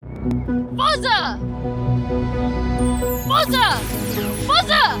Buzzer! Buzzer!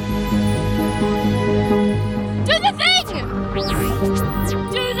 Buzzer! Do the thing!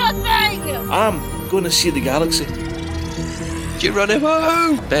 Do the thing! I'm going to see the galaxy.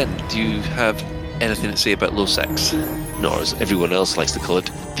 Geronimo! Ben, do you have anything to say about low sex? Nor, as everyone else likes to call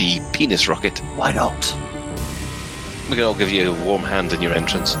it, the penis rocket. Why not? We can all give you a warm hand in your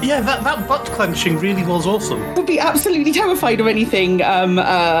entrance. Yeah, that butt clenching really was awesome. Would be absolutely terrified of anything.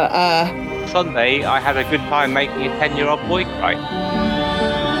 Sunday, I had a good time making a 10-year-old boy cry.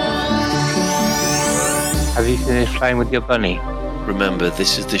 Have you finished playing with your bunny? Remember,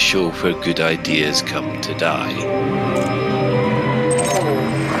 this is the show where good ideas come to die.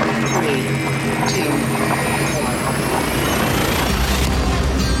 3, 2, 1.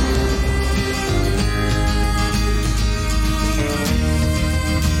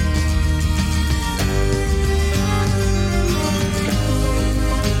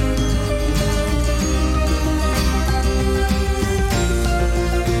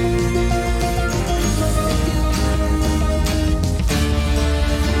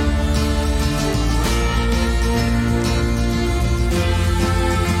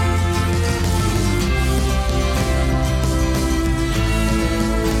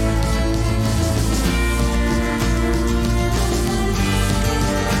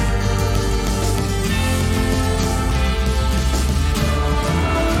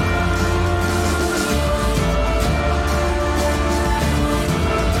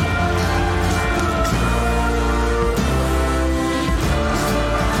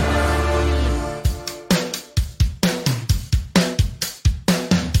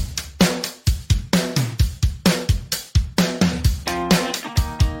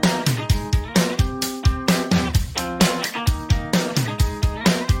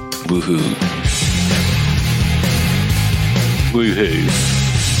 Woohoo. Woohoo.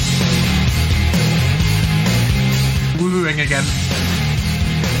 Woohooing again.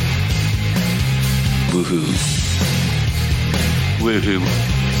 Woohoo. Woohoo.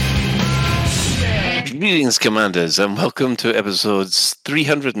 Greetings, Commanders, and welcome to episodes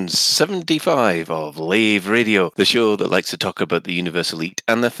 375 of Lave Radio, the show that likes to talk about the Universe Elite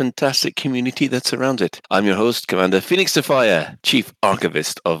and the fantastic community that surrounds it. I'm your host, Commander Phoenix Defire, Chief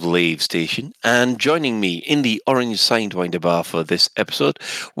Archivist of Lave Station, and joining me in the Orange Sidewinder bar for this episode,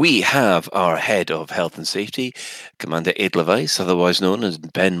 we have our Head of Health and Safety, Commander Edelweiss, otherwise known as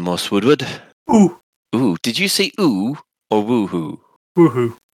Ben Moss Woodward. Ooh. Ooh, did you say ooh or woohoo?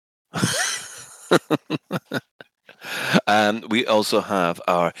 Woohoo. We also have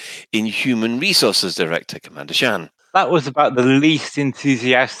our Inhuman Resources Director, Commander Shan. That was about the least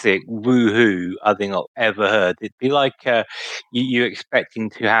enthusiastic woohoo I think I've ever heard. It'd be like you expecting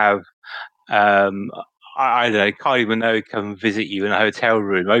to have, I don't know, Kylie Minogue come visit you in a hotel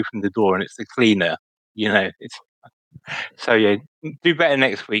room, open the door, and it's the cleaner. You know, it's so yeah. Do better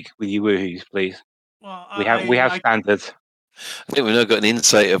next week with your woohoos, please. Well, We have standards. I think we've now got an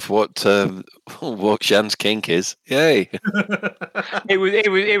insight of what Shan's kink is. Yay!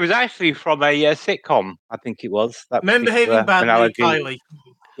 It was actually from a sitcom. I think it was. That Men behaving badly, analogy. Kylie.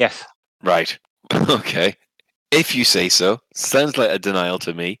 Yes. Right. Okay. If you say so. Sounds like a denial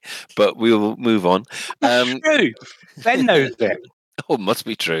to me, but we'll move on. True. Ben knows it. Oh, must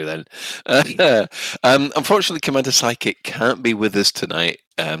be true then. Unfortunately, Commander Psychic can't be with us tonight.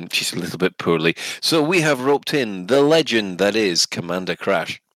 She's a little bit poorly. So we have roped in the legend that is Commander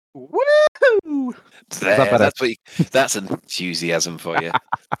Crash. Woo! That's enthusiasm for you.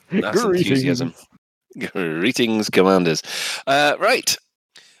 That's enthusiasm. Greetings, Commanders. Right.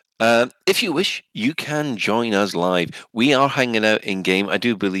 If you wish, you can join us live. We are hanging out in game. I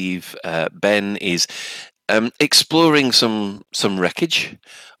do believe Ben is exploring some wreckage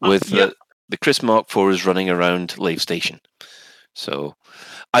with the Chris Mark IV is running around Lave Station. So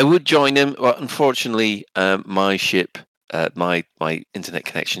I would join him, but unfortunately, my ship, my internet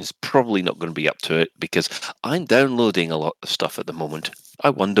connection is probably not going to be up to it because I'm downloading a lot of stuff at the moment. I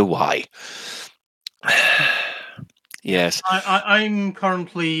wonder why. Yes. I'm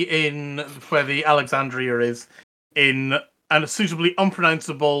currently in where the Alexandria is, in a suitably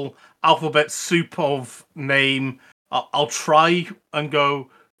unpronounceable alphabet soup of name. I'll try and go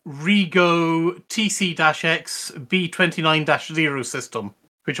Rego TC-X B29-0 system,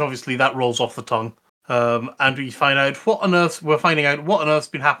 which obviously that rolls off the tongue. And we're finding out what on earth's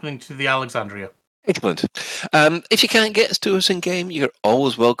been happening to the Alexandria. Excellent. If you can't get to us in game, you're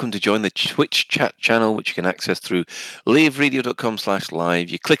always welcome to join the Twitch chat channel, which you can access through laveradio.com/live.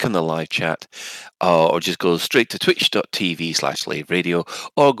 You click on the live chat, or just go straight to twitch.tv/laveradio,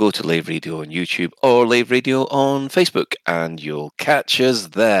 or go to Lave Radio on YouTube or Lave Radio on Facebook, and you'll catch us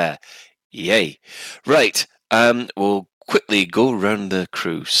there. Yay. Right. We'll quickly go around the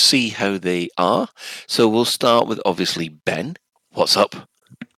crew, see how they are. So we'll start with, obviously, Ben. What's up?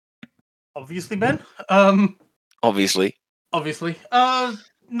 Obviously, Ben. Obviously.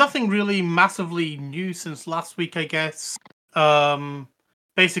 Nothing really massively new since last week, I guess.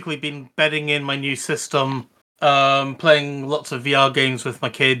 Basically been bedding in my new system, playing lots of VR games with my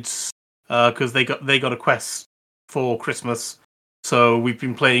kids, because they got a Quest for Christmas. So we've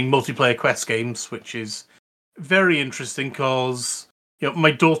been playing multiplayer Quest games, which is very interesting because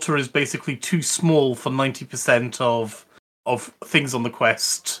my daughter is basically too small for 90% of things on the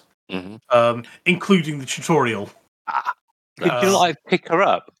Quest. Mm-hmm. Including the tutorial. Could you pick her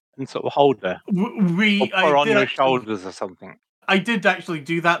up and sort of hold her? Or put her on your shoulders or something? I did actually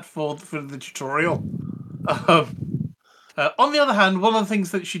do that for the tutorial. On the other hand, one of the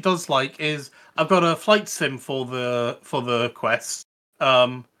things that she does like is I've got a flight sim for the Quest,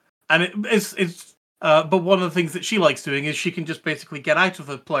 and it's but one of the things that she likes doing is she can just basically get out of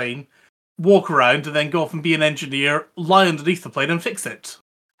the plane, walk around, and then go off and be an engineer, lie underneath the plane and fix it.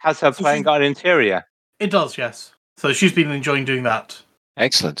 Has her plane got an interior? It does, yes. So she's been enjoying doing that.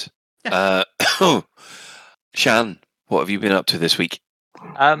 Excellent. Yeah. Shan, what have you been up to this week?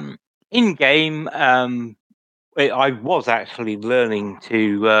 In game, I was actually learning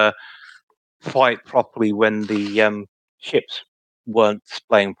to fight properly when the ships weren't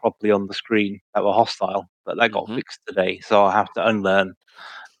displaying properly on the screen that were hostile, but that got fixed today, so I'll have to unlearn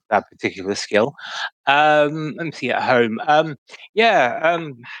that particular skill. Let me see at home.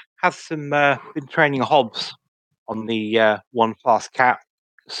 Have some been training Hobbs on the 1 Fast Cat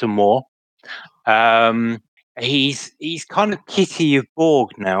some more. He's kind of Kitty of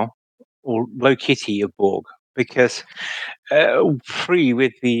Borg now, or Low Kitty of Borg, because free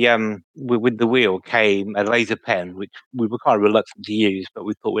with the wheel came a laser pen, which we were kind of reluctant to use, but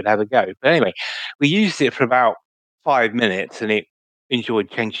we thought we'd have a go. But anyway, we used it for about 5 minutes, and it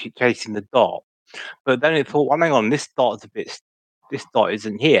enjoyed chasing the dot. But then it thought, well, hang on, this dot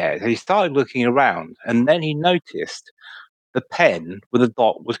isn't here. So he started looking around, and then he noticed the pen where the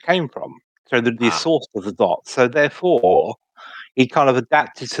dot came from. So the source of the dot. So therefore, he kind of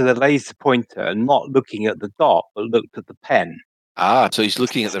adapted to the laser pointer and not looking at the dot, but looked at the pen. So he's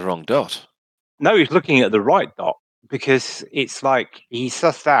looking at the wrong dot. No, he's looking at the right dot, because it's like he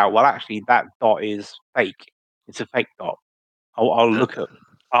sussed out, well, actually, that dot is fake. It's a fake dot. I'll look at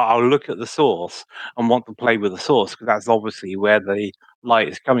the source and want to play with the source, because that's obviously where the light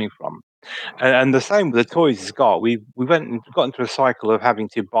is coming from. And the same with the toys he's got. We got into a cycle of having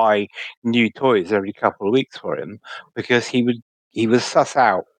to buy new toys every couple of weeks for him, because he would suss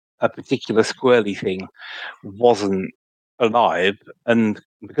out a particular squirrely thing wasn't alive, and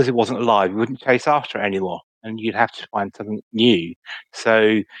because it wasn't alive, you wouldn't chase after it anymore, and you'd have to find something new.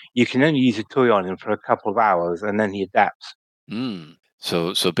 So you can only use a toy on him for a couple of hours, and then he adapts.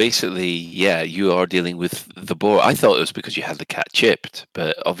 So basically, yeah, you are dealing with the boar. I thought it was because you had the cat chipped,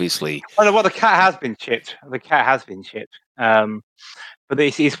 but obviously, well, the cat has been chipped. But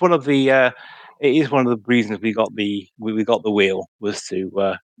it's one of the it is one of the reasons we got the wheel, was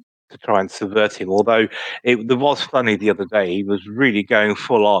to try and subvert him. Although it was funny the other day, he was really going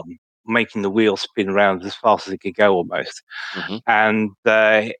full on, making the wheel spin around as fast as it could go almost. And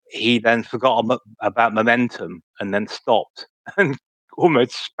he then forgot about momentum and then stopped and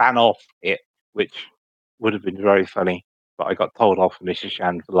almost span off it, which would have been very funny. But I got told off from Mrs.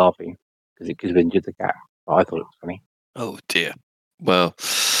 Shan for laughing because it could have injured the cat. But I thought it was funny. Oh dear. Well,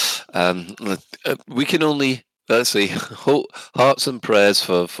 we can only, let's see, hearts and prayers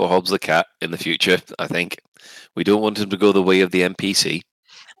for Hobbs the cat in the future. I think we don't want him to go the way of the NPC.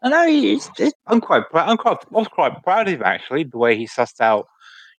 I know. I was quite proud of him, actually. The way he sussed out,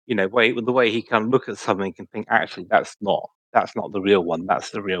 the way he can look at something and think, actually, that's not the real one. That's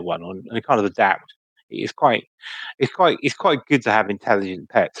the real one, and he kind of adapt. It's quite good to have intelligent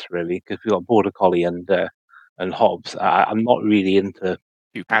pets, really, because we've got Border Collie and Hobbs. I'm not really into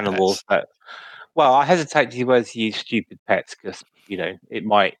Stupid animals pets. I hesitate to use stupid pets because it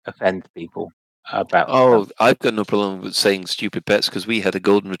might offend people about. I've got no problem with saying stupid pets, because we had a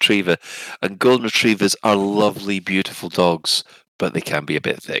golden retriever, and golden retrievers are lovely, beautiful dogs, but they can be a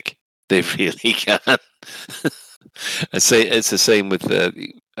bit thick. They really can. It's the same with.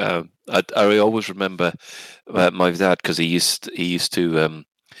 I always remember my dad, because he used to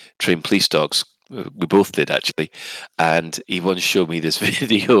train police dogs. We both did, actually. And he once showed me this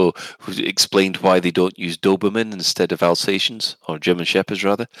video which explained why they don't use Doberman instead of Alsatians, or German Shepherds,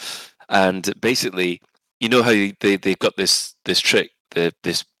 rather. And basically, you know how they've got this trick,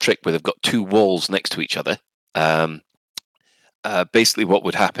 this trick where they've got two walls next to each other. Basically, what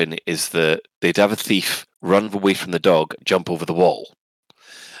would happen is that they'd have a thief run away from the dog, jump over the wall.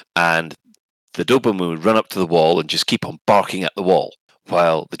 And the Doberman would run up to the wall and just keep on barking at the wall,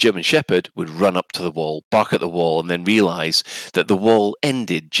 while the German Shepherd would run up to the wall, bark at the wall, and then realise that the wall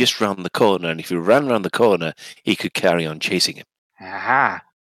ended just round the corner, and if he ran round the corner, he could carry on chasing him. Aha.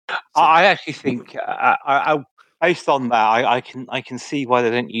 I actually think, based on that, I can see why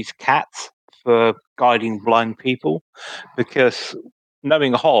they don't use cats for guiding blind people, because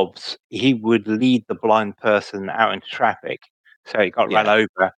knowing Hobbs, he would lead the blind person out into traffic, so he got run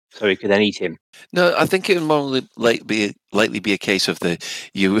over, so he could then eat him. No, I think it would more likely be a case of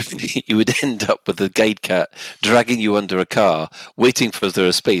you would end up with the guide cat dragging you under a car, waiting for there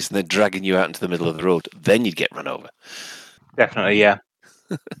a space, and then dragging you out into the middle of the road. Then you'd get run over. Definitely, yeah.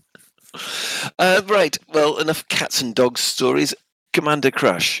 Right. Well, enough cats and dogs stories. Commander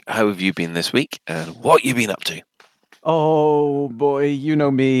Crush, how have you been this week, and what you been up to? Oh boy, you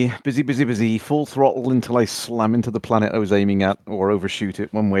know me. Busy. Full throttle until I slam into the planet I was aiming at, or overshoot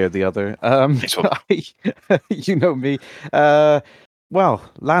it one way or the other. You know me. Well,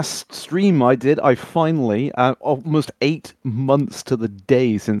 last stream I finally, almost 8 months to the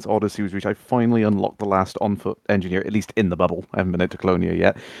day since Odyssey was reached, I finally unlocked the last on-foot engineer, at least in the bubble. I haven't been out to Colonia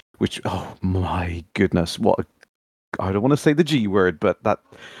yet, which, oh my goodness, I don't want to say the G word, but that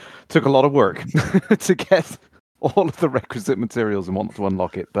took a lot of work to get all of the requisite materials and want to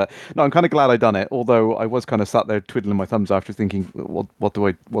unlock it. But no, I'm kind of glad I done it. Although I was kind of sat there twiddling my thumbs after thinking, what do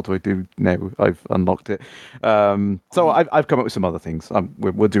I do now? I've unlocked it. So I've come up with some other things.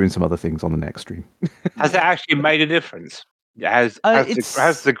 We're doing some other things on the next stream. Has it actually made a difference? Has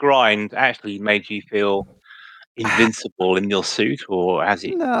the grind actually made you feel invincible in your suit, or has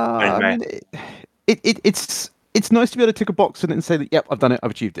it? No, I mean, it's nice to be able to tick a box in it and say that, yep, I've done it,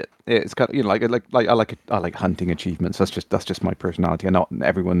 I've achieved it. It's kind of, I like hunting achievements. That's just my personality. I'm not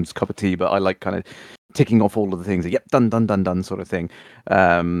everyone's cup of tea, but I like kind of ticking off all of the things. Yep, done, sort of thing.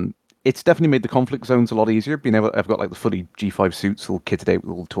 It's definitely made the conflict zones a lot easier. I've got like the fully G5 suits all kitted out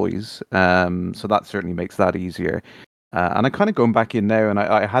with all the toys, so that certainly makes that easier. And I'm kind of going back in now, and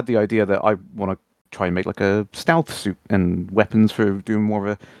I had the idea that I want to try and make like a stealth suit and weapons for doing more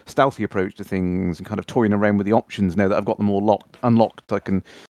of a stealthy approach to things, and kind of toying around with the options now that I've got them all unlocked. I can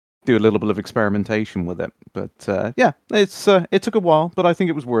do a little bit of experimentation with it. But yeah, it took a while, but I think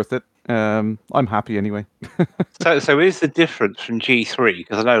it was worth it. I'm happy anyway. So is the difference from G3?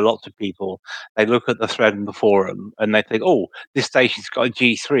 Because I know lots of people, they look at the thread in the forum and they think, oh, this station's got a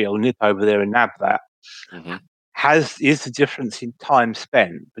G3, I'll nip over there and nab that. Mm-hmm. Is the difference in time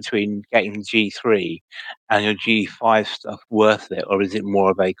spent between getting G3 and your G5 stuff worth it, or is it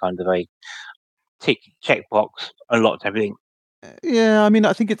more of a kind of a checkbox, unlocked everything? Yeah, I mean,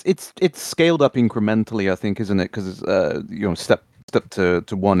 I think it's scaled up incrementally, I think, isn't it? Because step to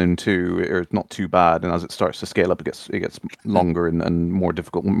 1 and 2 are not too bad, and as it starts to scale up, it gets longer and more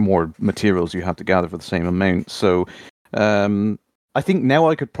difficult, more materials you have to gather for the same amount. So I think now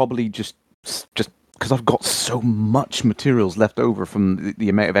I could probably just because I've got so much materials left over from the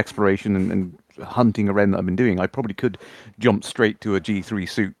amount of exploration and hunting around that I've been doing, I probably could jump straight to a G3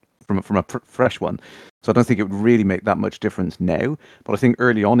 suit from a fresh one. So I don't think it would really make that much difference now. But I think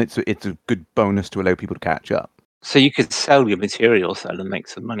early on, it's a good bonus to allow people to catch up. So you could sell your materials then and make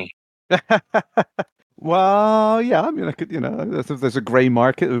some money. Well, yeah, I mean, I could, there's a grey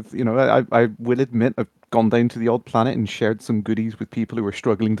market of, I will admit I've gone down to the odd planet and shared some goodies with people who are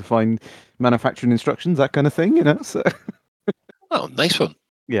struggling to find manufacturing instructions, that kind of thing, So. Oh, nice one.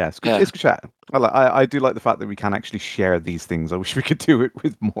 Yeah, it's good. It's good chat. I do like the fact that we can actually share these things. I wish we could do it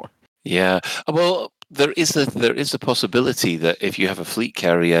with more. Yeah. Well, there is a possibility that if you have a fleet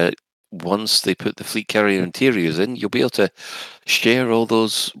carrier, once they put the fleet carrier interiors in, you'll be able to share all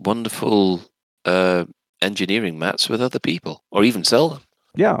those wonderful engineering mats with other people, or even sell them.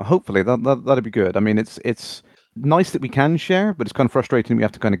 Yeah, hopefully that'd be good. I mean, it's nice that we can share, but it's kind of frustrating. We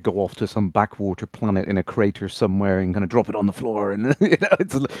have to kind of go off to some backwater planet in a crater somewhere and kind of drop it on the floor, and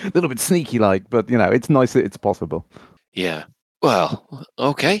it's a little bit sneaky like, but it's nice that it's possible. Yeah. Well,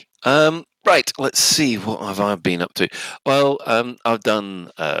 okay. Right. Let's see. What have I been up to? Well, I've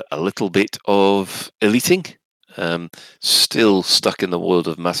done a little bit of eliting. Still stuck in the world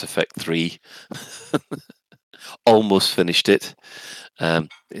of Mass Effect 3. Almost finished it.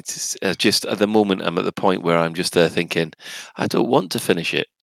 It's just at the moment I'm at the point where I'm just there thinking, I don't want to finish it.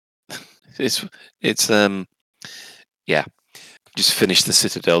 it's yeah. Just finished the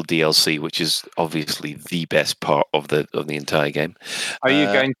Citadel DLC, which is obviously the best part of the entire game. Are you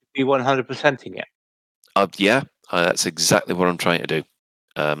going to be 100%ing it? Yeah, that's exactly what I'm trying to do.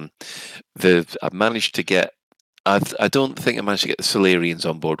 I've managed to get. I don't think I managed to get the Solarians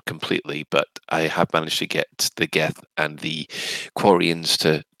on board completely, but I have managed to get the Geth and the Quarians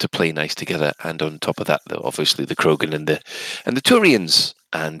to play nice together, and on top of that, obviously the Krogan and the Turians.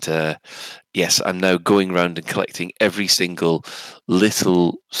 And yes, I'm now going around and collecting every single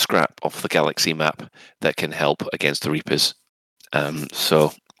little scrap off the galaxy map that can help against the Reapers.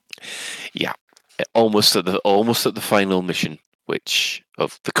 So, yeah, almost at the final mission, which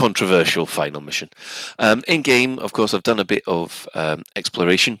of the controversial final mission. In game, of course, I've done a bit of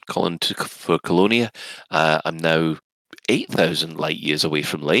exploration, calling for Colonia. I'm now 8,000 light years away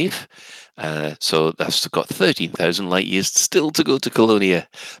from Lave. So that's got 13,000 light years still to go to Colonia,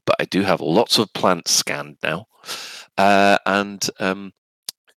 but I do have lots of plants scanned now.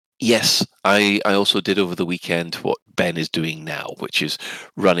 Yes, I also did over the weekend what Ben is doing now, which is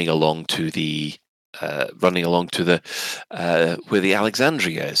running along to the where the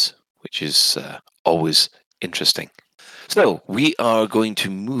Alexandria is, which is always interesting. So we are going to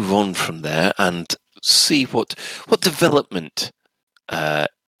move on from there and see what development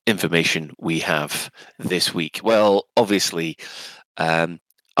information we have this week. Well, obviously,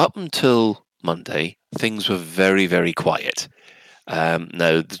 up until Monday, things were very, very quiet.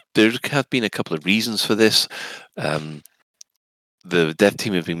 Now, there have been a couple of reasons for this. The dev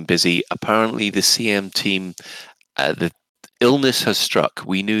team have been busy. Apparently, the CM team, the illness has struck.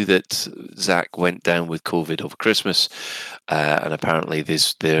 We knew that Zach went down with COVID over Christmas, and apparently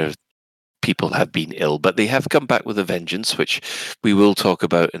their people have been ill, but they have come back with a vengeance, which we will talk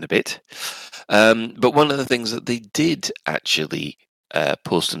about in a bit. But one of the things that they did actually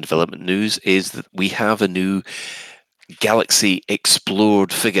post in development news is that we have a new Galaxy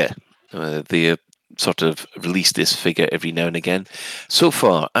Explored figure. They sort of release this figure every now and again. So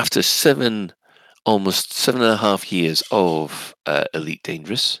far, after almost 7.5 years of Elite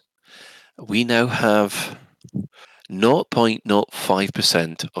Dangerous, we now have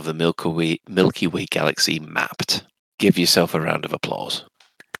 0.05% of the Milky Way galaxy mapped. Give yourself a round of applause.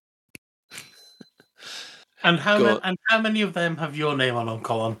 And how many of them have your name on them,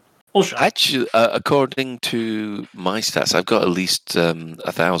 Colin? Actually, according to my stats, I've got at least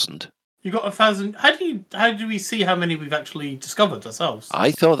 1,000. You got 1,000. How do we see how many we've actually discovered ourselves? I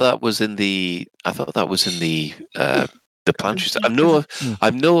thought that was in the planetary.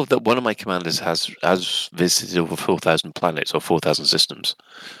 I know that one of my commanders has visited over 4,000 planets or 4,000 systems.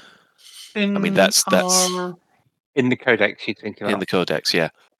 I mean, that's in the codex. You think about in the codex, yeah.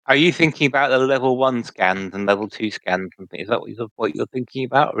 Are you thinking about the level 1 scans and level 2 scans? Is that what you're thinking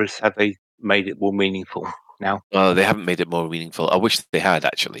about, or have they made it more meaningful now? They haven't made it more meaningful. I wish they had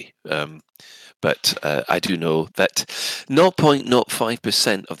actually. But I do know that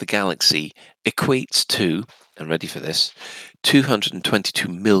 0.05% of the galaxy equates to, and ready for this,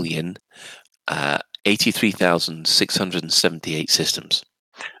 222,083,678 systems.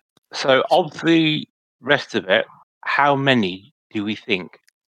 So of the rest of it, how many do we think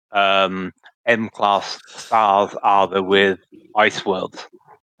M-class stars are there with ice worlds?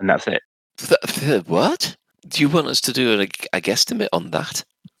 And that's it. What? Do you want us to do a guesstimate on that?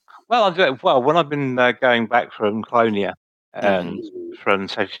 Well, when I've been going back from Colonia and from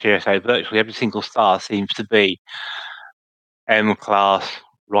Sagittarius, virtually every single star seems to be M-class,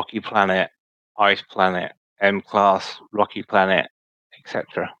 rocky planet, ice planet, M-class, rocky planet,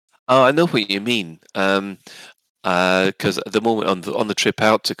 etc. Oh, I know what you mean. Because at the moment on the trip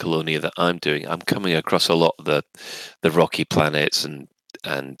out to Colonia that I'm doing, I'm coming across a lot of the rocky planets and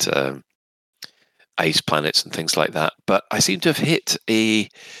ice planets and things like that. But I seem to have hit a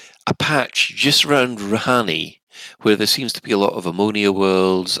patch just around Rahani where there seems to be a lot of ammonia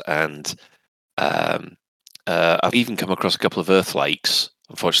worlds, and I've even come across a couple of Earth-likes.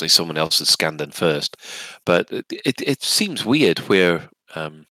 Unfortunately, someone else has scanned them first. But it seems weird where...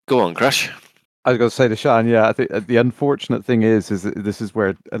 go on, Crash. I was going to say to Sean, yeah, I think the unfortunate thing is that this is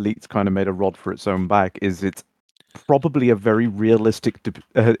where Elite's kind of made a rod for its own back, is it's probably a very realistic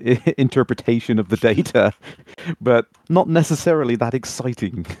interpretation of the data, but not necessarily that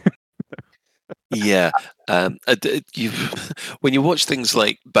exciting. Yeah. When you watch things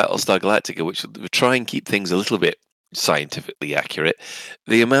like Battlestar Galactica, which try and keep things a little bit scientifically accurate,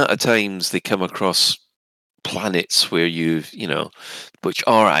 the amount of times they come across planets where which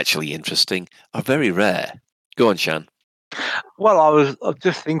are actually interesting, are very rare. Go on, Shan. Well, I was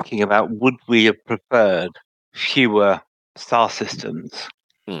just thinking about, would we have preferred fewer star systems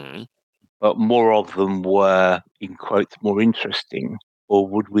but more of them were, in quotes, more interesting? Or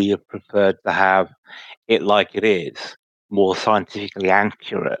would we have preferred to have it like it is, more scientifically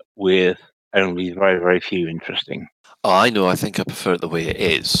accurate, with only very, very few interesting? Oh, I know. I think I prefer it the way it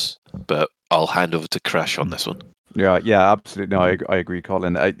is, but I'll hand over to Crash on this one. Yeah, absolutely. No, I agree,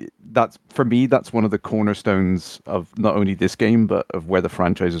 Colin. That's for me. That's one of the cornerstones of not only this game, but of where the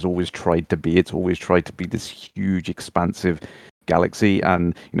franchise has always tried to be. It's always tried to be this huge, expansive galaxy,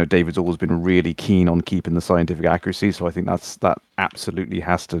 and David's always been really keen on keeping the scientific accuracy. So I think that absolutely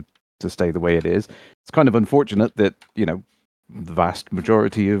has to stay the way it is. It's kind of unfortunate that the vast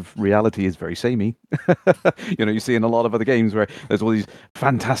majority of reality is very samey. You see in a lot of other games where there's all these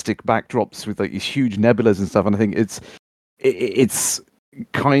fantastic backdrops with like these huge nebulas and stuff, and I think it's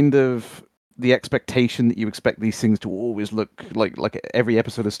kind of the expectation that you expect these things to always look like every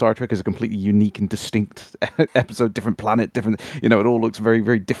episode of Star Trek is a completely unique and distinct episode, different planet, different. It all looks very,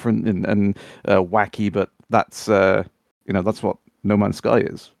 very different and wacky, but that's that's what No Man's Sky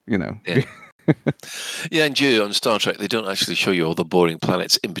is. Yeah. Yeah, and on Star Trek, they don't actually show you all the boring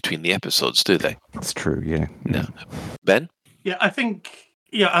planets in between the episodes, do they? That's true. Yeah. No. Ben? Yeah, I think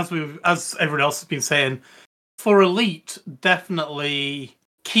as everyone else has been saying, for Elite, definitely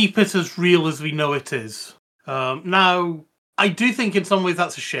keep it as real as we know it is. Now, I do think in some ways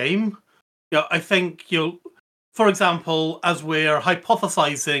that's a shame. I think for example, as we're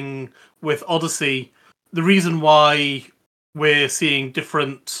hypothesizing with Odyssey, the reason why we're seeing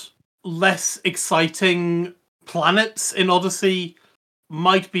different, less exciting planets in Odyssey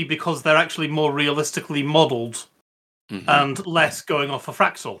might be because they're actually more realistically modeled and less going off a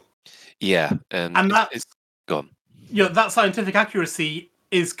fractal. Yeah, and it's gone. That scientific accuracy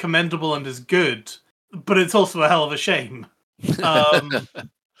is commendable and is good, but it's also a hell of a shame. But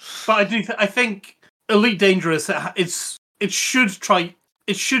I think Elite Dangerous it should try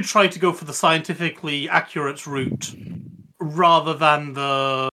to go for the scientifically accurate route rather than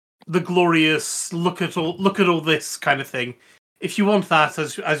the glorious look at all this kind of thing. If you want that,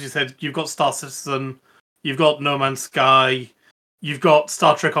 as you said, you've got Star Citizen, you've got No Man's Sky, you've got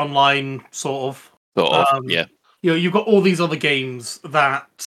Star Trek Online, sort of. Yeah. You've got all these other games that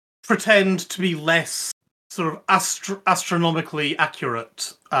pretend to be less sort of astronomically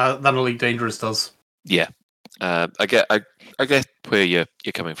accurate than Elite Dangerous does. Yeah, I get where you're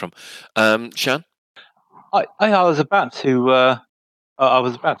coming from, Sean. I was about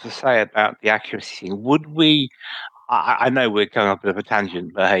to say about the accuracy thing. Would we? I know we're going off a bit of a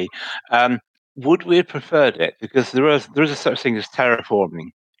tangent, but hey, would we have preferred it? Because there is a such thing as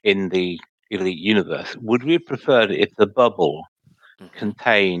terraforming in the Elite universe. Would we have preferred it if the bubble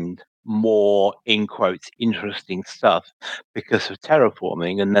contained more, in quotes, interesting stuff because of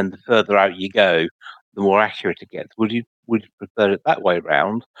terraforming, and then the further out you go, the more accurate it gets? Would you prefer it that way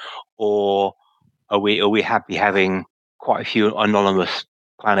round, or are we happy having quite a few anonymous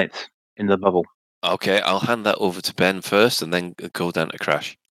planets in the bubble? Okay, I'll hand that over to Ben first, and then go down to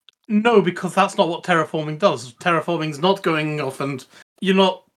Crash. No, because that's not what terraforming does. Terraforming's not going off, and you're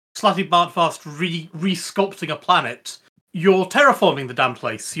not Slatty Bartfast re-sculpting a planet. You're terraforming the damn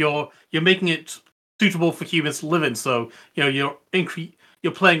place. You're making it suitable for humans to live in. So you're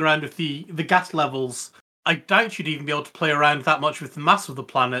playing around with the gas levels. I doubt you'd even be able to play around that much with the mass of the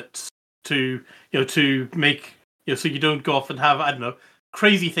planet to make so you don't go off and have, I don't know,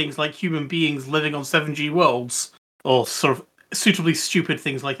 crazy things like human beings living on 7G worlds or sort of suitably stupid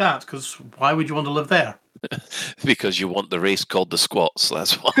things like that. Because why would you want to live there? Because you want the race called the Squats.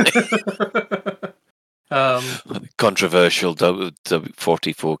 That's why. Controversial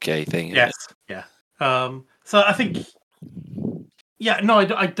 44K thing. Yes. Yeah. So I think. Yeah. No,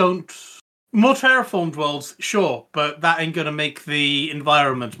 I don't. More terraformed worlds, sure, but that ain't going to make the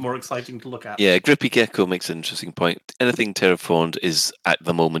environment more exciting to look at. Yeah, Grippy Gecko makes an interesting point. Anything terraformed is, at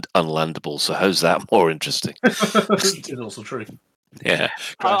the moment, unlandable, so how's that more interesting? It's also true. Yeah.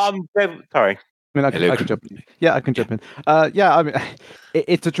 Sorry. I mean, I can jump in. Yeah, I can jump in. Yeah, I mean,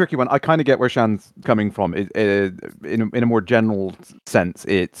 it's a tricky one. I kind of get where Shan's coming from. In a more general sense,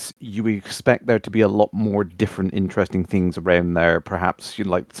 it's you expect there to be a lot more different, interesting things around there. Perhaps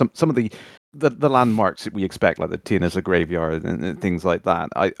like some of the landmarks that we expect, like the Tianisa graveyard and things like that.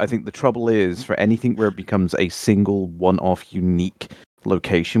 I think the trouble is for anything where it becomes a single, one-off, unique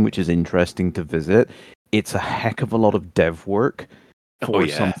location, which is interesting to visit, it's a heck of a lot of dev work for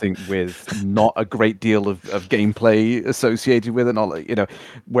something with not a great deal of gameplay associated with it. Not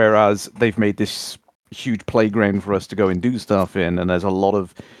whereas they've made this huge playground for us to go and do stuff in, and there's a lot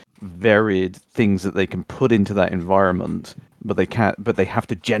of varied things that they can put into that environment, but they have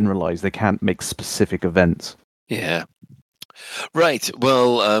to generalize. They can't make specific events. Yeah. Right.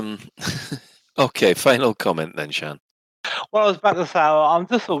 Well, okay. Final comment then, Shan. Well, I was about to say, I'm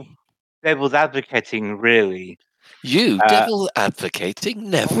just sort of devil's advocating, really. You devil advocating?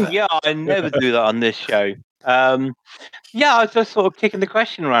 Never. Yeah, I never do that on this show. Yeah, I was just sort of kicking the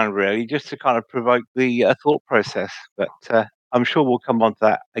question around, really, just to kind of provoke the thought process. But I'm sure we'll come on to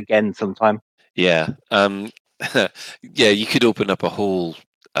that again sometime. Yeah. Yeah. You could open up a whole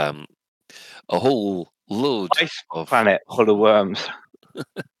load Ice of planet full of worms.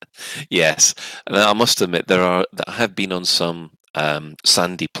 Yes, and I must admit I have been on some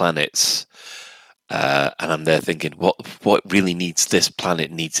sandy planets, and I'm there thinking, what really needs this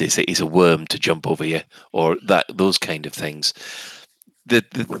planet needs is a worm to jump over you, or those kind of things.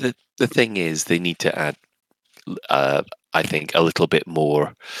 The thing is, they need to add, I think, a little bit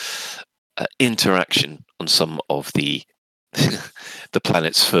more interaction on some of the the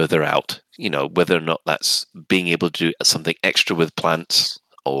planets further out. You know, whether or not that's being able to do something extra with plants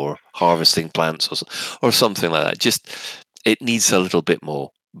or harvesting plants or something like that. Just it needs a little bit more.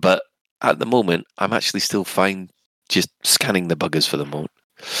 But at the moment, I'm actually still fine just scanning the buggers for the moment.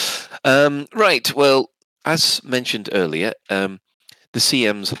 Right. Well, as mentioned earlier, the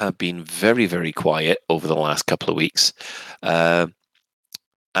CMs have been very, very quiet over the last couple of weeks. But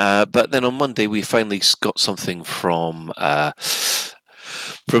then on Monday, we finally got something from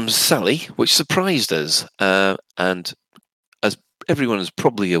Sally, which surprised us. And as everyone is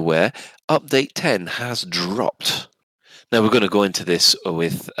probably aware, Update 10 has dropped. Now, we're going to go into this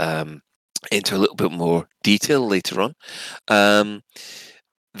with into a little bit more detail later on.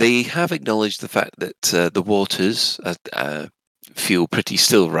 They have acknowledged the fact that the waters feel pretty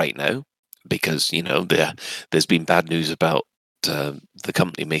still right now because, you know, there's been bad news about the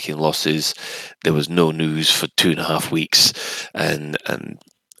company making losses. There was no news for 2.5 weeks, and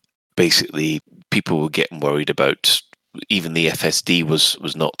basically people were getting worried about even the FSD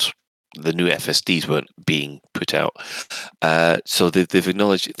was not, the new FSDs weren't being put out. So they've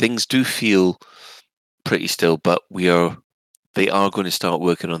acknowledged things do feel pretty still, but they are going to start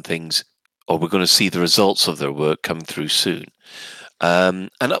working on things, or we're going to see the results of their work come through soon. And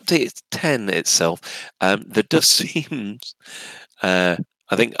Update 10 itself, there does seem, I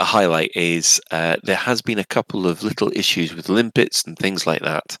think a highlight is there has been a couple of little issues with limpets and things like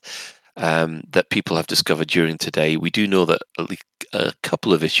that that people have discovered during today. We do know that at least a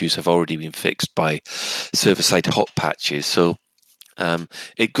couple of issues have already been fixed by server-side hot patches. So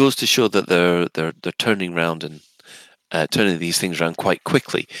it goes to show that they're turning around and turning these things around quite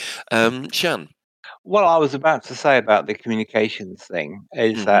quickly. Shan? What I was about to say about the communications thing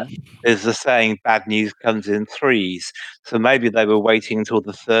is that there's the saying bad news comes in threes. So maybe they were waiting until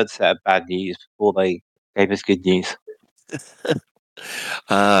the third set of bad news before they gave us good news.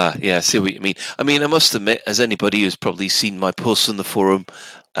 Yeah, I see what you mean. I mean, I must admit, as anybody who's probably seen my posts on the forum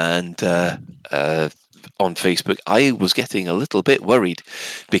and on Facebook, I was getting a little bit worried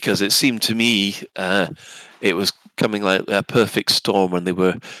because it seemed to me it was coming like a perfect storm when they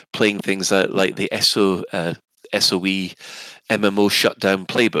were playing things like the SOE MMO shutdown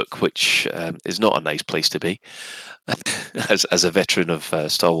playbook, which is not a nice place to be. as a veteran of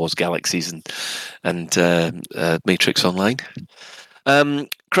Star Wars Galaxies and Matrix Online.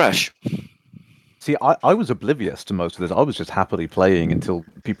 Crash. See, I was oblivious to most of this. I was just happily playing until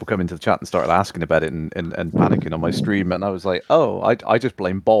people come into the chat and started asking about it and panicking on my stream. And I was like, oh, I just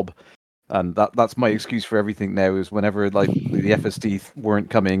blame Bob. And that's my excuse for everything now is whenever like the FSD weren't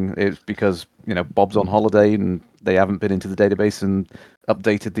coming, it's because, you know, Bob's on holiday and they haven't been into the database and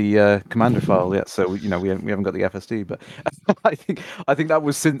updated the commander file yet. So, you know, we haven't got the FSD. But I think that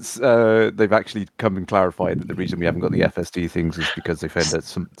was since they've actually come and clarified that the reason we haven't got the FSD things is because they found that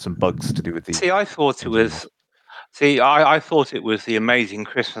some bugs to do with the. See, I thought it was. I thought it was the amazing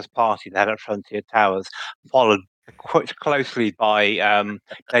Christmas party they had at Frontier Towers, followed quite closely by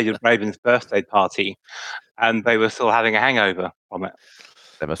David Raven's birthday party, and they were still having a hangover from it.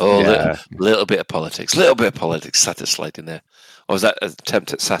 Little bit of politics had to slide in there. Or was that an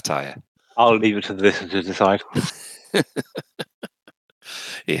attempt at satire? I'll leave it to the listener to decide.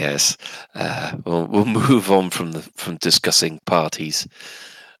 Yes, we'll move on from discussing parties.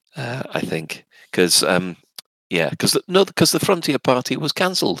 I think because the Frontier party was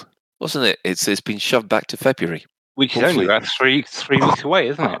cancelled, wasn't it? It's been shoved back to February, which is only about three weeks away,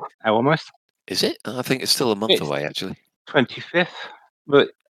 isn't it? Almost. Is it? I think it's still a month away, actually. 25th,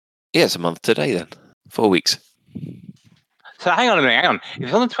 but yeah, it's a month today. Then 4 weeks. So hang on a minute. If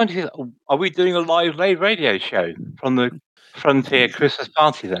it's on the 25th, are we doing a live radio show from the Frontier Christmas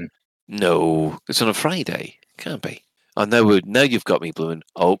party then? No, it's on a Friday. Can't be. Oh, now you've got me, Bluen.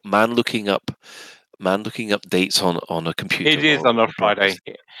 Oh, man looking up man looking up dates on a computer. It is on a Friday.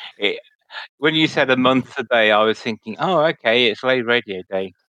 When you said a month today, I was thinking, oh, okay, it's late radio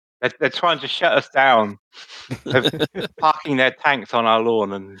day. They're trying to shut us down. They're parking their tanks on our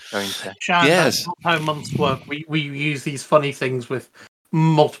lawn and going to... Shan, Yes. that's not how months work. We use these funny things with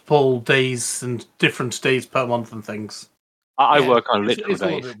multiple days and different days per month and things. I Yeah, work on it's literal a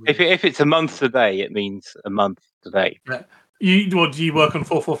little days. bit weird. If it's a month today, it means a month today. Do you work on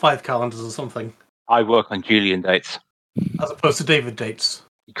 445 calendars or something, I work on Julian dates. as opposed to David dates?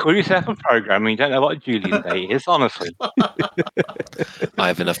 You call yourself a programmer, you don't know what a Julian date is, honestly. I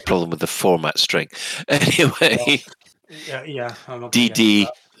have enough problem with the format string. Anyway, Yeah. I'm not gonna get into DD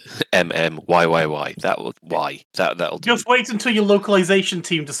that. MMYYY. That'll do. Just wait until your localization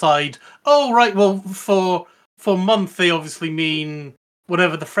team decide. Oh, right. Well, for month, they obviously mean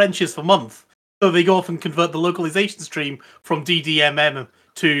whatever the French is for month. So they go off and convert the localization stream from DDMM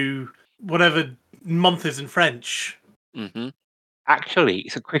to whatever month is in French. Mm-hmm. Actually,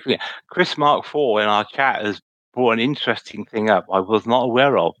 so quickly, Chris Mark 4 in our chat has brought an interesting thing up I was not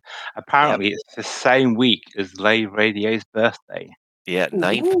aware of. Apparently, it's the same week as Lay Radio's birthday. Yeah,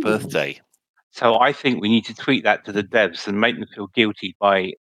 9th birthday. So I think we need to tweet that to the devs and make them feel guilty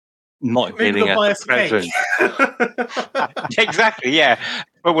by not Maybe giving they'll buy us us a a cake. present. Exactly, yeah.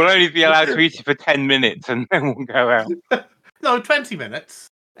 But we'll only be allowed to eat it for 10 minutes and then we'll go out. No, 20 minutes.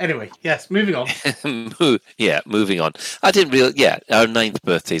 Anyway, yes, moving on. Moving on. I didn't really. Yeah, our 9th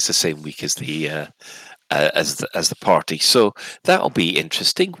birthday is the same week as the as the party, so that'll be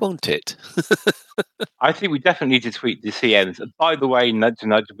interesting, won't it? I think we definitely need to tweet the CMs. By the way, nudge,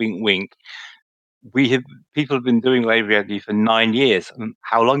 nudge, wink, wink. People have been doing Lay Radio for 9 years.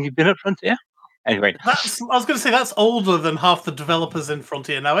 How long have you been at Frontier? Anyway, I was going to say that's older than half the developers in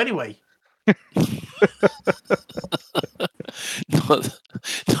Frontier now. Anyway, not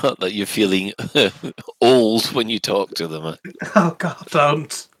that you're feeling old when you talk to them. oh god,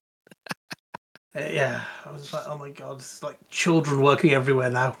 don't. Yeah, I was like, oh my god, it's like children working everywhere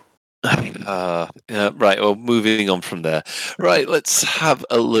now. Right, well, moving on from there. Right, let's have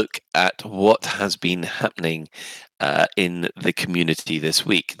a look at what has been happening in the community this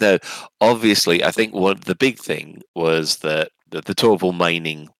week. Now, obviously, I think the big thing was that the Torval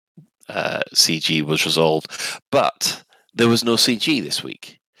mining CG was resolved, but there was no CG this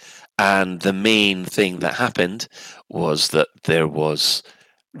week. And the main thing that happened was that there was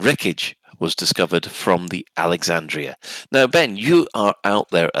wreckage was discovered from the Alexandria. Now, Ben, you are out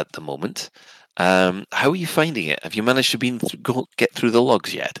there at the moment. How are you finding it? Have you managed to get through the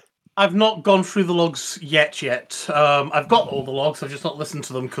logs yet? I've not gone through the logs yet. I've got all the logs. I've just not listened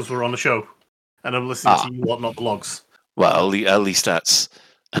to them because we're on a show, and I'm listening to you, not the logs. Well, at least that's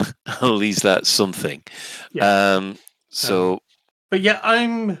something. Yeah. But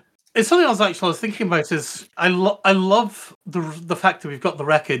yeah, it's something I was thinking about. Is I love the fact that we've got the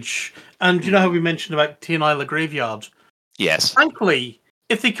wreckage, and you know how we mentioned about Tianila Graveyard. Yes. Frankly,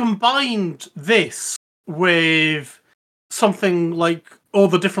 if they combined this with something like all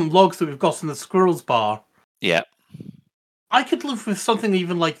the different logs that we've got in the Squirrels Bar, yeah, I could live with something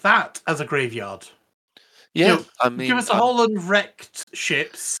even like that as a graveyard. Yeah, You know, I mean, give us a whole lot of wrecked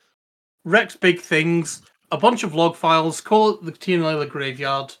ships, wrecked big things, a bunch of log files. Call it the Tianila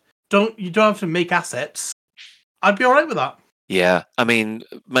Graveyard. You don't have to make assets. I'd be all right with that. Yeah, I mean,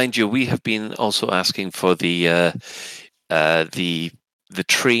 mind you, we have been also asking for the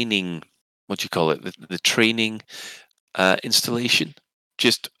training. What do you call it? The training installation,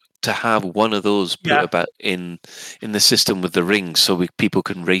 just to have one of those put about in the system with the rings, so people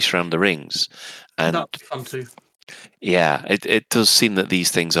can race around the rings. And that'd be fun too. Yeah, it does seem that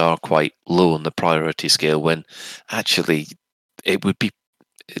these things are quite low on the priority scale, when actually it would be.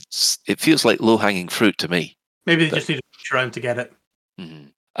 It feels like low-hanging fruit to me. Maybe they just need to push around to get it.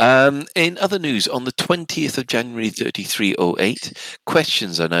 Mm-hmm. In other news, on the 20th of January 3308,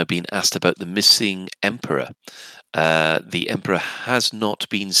 questions are now being asked about the missing Emperor. The Emperor has not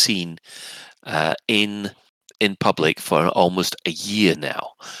been seen in public for almost a year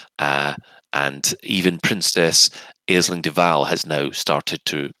now. And even Princess Aisling Duval has now started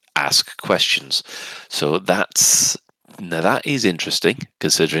to ask questions. So that is interesting,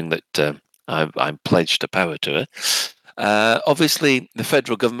 considering that I'm pledged to power to it. Obviously, the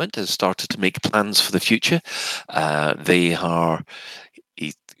federal government has started to make plans for the future.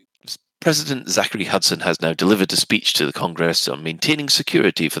 President Zachary Hudson has now delivered a speech to the Congress on maintaining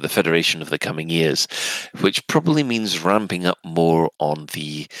security for the Federation of the coming years, which probably means ramping up more on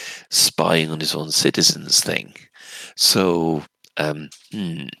the spying on his own citizens thing. So, not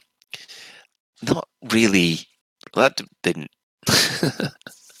really. That didn't.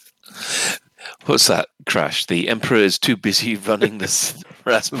 What's that, Crash? The Emperor is too busy running this The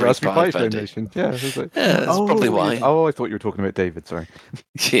Raspberry Raspberry Pi Pi Foundation. Foundation. Yeah, that's like, Yeah, that's probably why. Oh, I thought you were talking about David. Sorry.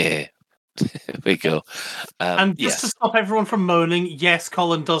 Yeah. There we go. And just Yes. to stop everyone from moaning, yes,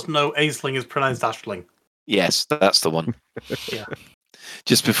 Colin does know Aisling is pronounced Ashling. Yes, that's the one. Yeah.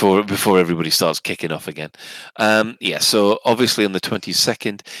 Just before everybody starts kicking off again. So obviously on the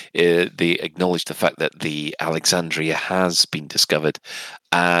 22nd, they acknowledged the fact that the Alexandria has been discovered.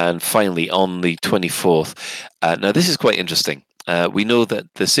 And finally, on the 24th, now this is quite interesting. We know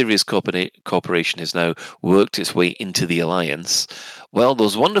that the Sirius Corporation has now worked its way into the Alliance. Well,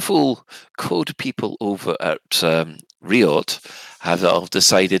 those wonderful code people over at Riot have all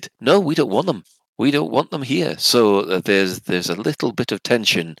decided, no, we don't want them. We don't want them here. So there's a little bit of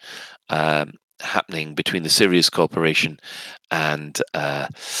tension happening between the Sirius Corporation and the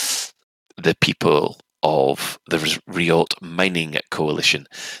people of the Riot Mining Coalition.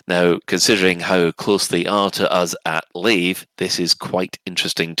 Now, considering how close they are to us at Lave, this is quite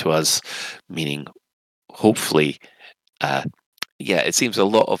interesting to us, meaning hopefully, it seems a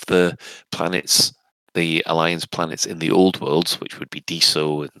lot of the planets, the Alliance planets in the old worlds, which would be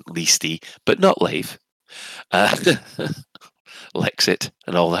Deso and Listi, but not Lave, Lexit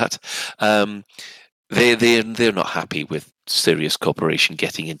and all that, they're not happy with Sirius Corporation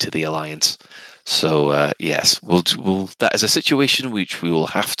getting into the Alliance. So yes, we'll that is a situation which we will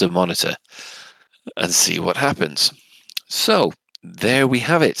have to monitor and see what happens. So there we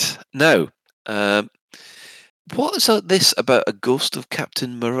have it. Now, what is this about a ghost of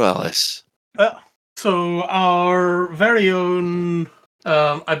Captain Morales? So our very own,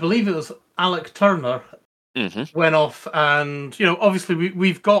 I believe it was Alec Turner, went off, and obviously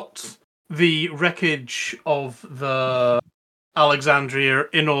we've got the wreckage of the Alexandria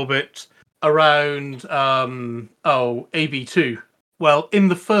in orbit around AB2. Well, in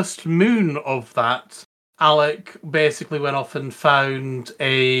the first moon of that, Alec basically went off and found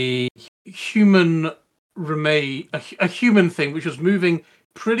a human a human thing which was moving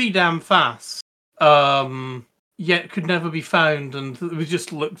pretty damn fast, yet could never be found, and it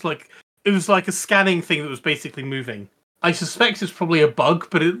just looked like it was like a scanning thing that was basically moving. I suspect it's probably a bug,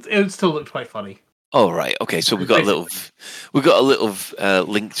 but it still looked quite funny. Oh right, okay. So we got a little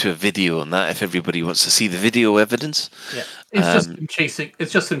link to a video on that. If everybody wants to see the video evidence, yeah, it's just him chasing.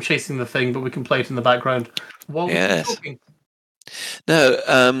 It's just him chasing the thing, but we can play it in the background while we're talking.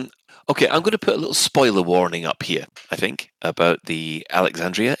 Now, okay, I'm going to put a little spoiler warning up here. I think about the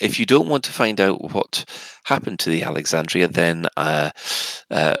Alexandria. If you don't want to find out what happened to the Alexandria, then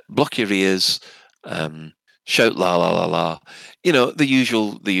block your ears. Shout la la la la, the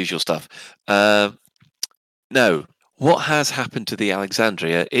usual stuff. Now, what has happened to the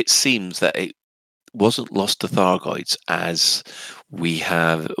Alexandria? It seems that it wasn't lost to Thargoids as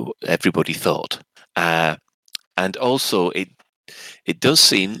everybody thought, and also it does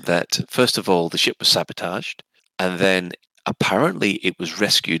seem that first of all the ship was sabotaged, and then apparently it was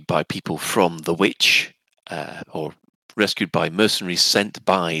rescued by people from the Witch, or rescued by mercenaries sent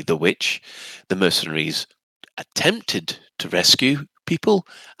by the Witch. The mercenaries attempted to rescue people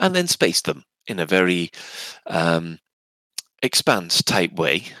and then spaced them in a very Expanse type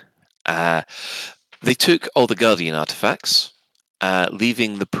way. They took all the Guardian artifacts,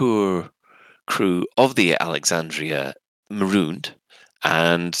 leaving the poor crew of the Alexandria marooned,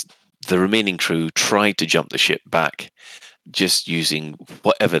 and the remaining crew tried to jump the ship back just using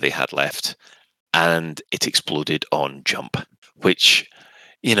whatever they had left, and it exploded on jump, which,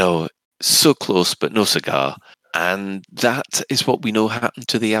 so close but no cigar. And that is what we know happened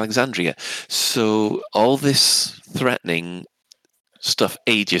to the Alexandria. So all this threatening stuff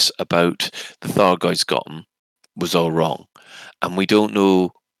Aegis about the Thargoids got them was all wrong. And we don't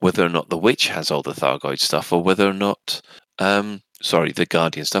know whether or not the Witch has all the Thargoid stuff, or whether or not, the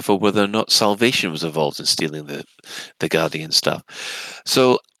Guardian stuff, or whether or not Salvation was involved in stealing the Guardian stuff.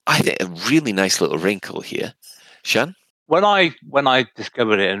 So I think a really nice little wrinkle here. Shan? When I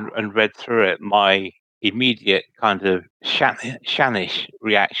discovered it and read through it, my immediate kind of Shanish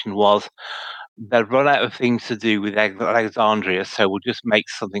reaction was they've run out of things to do with Alexandria, so we'll just make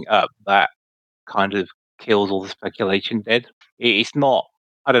something up that kind of kills all the speculation dead. It's not,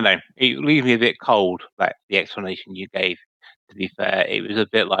 I don't know, it leaves me a bit cold, like the explanation you gave, to be fair. It was a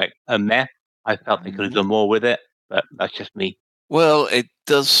bit like a meh. I felt they could have done more with it, but that's just me. Well, it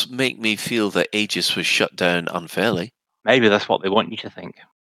does make me feel that Aegis was shut down unfairly. Maybe that's what they want you to think.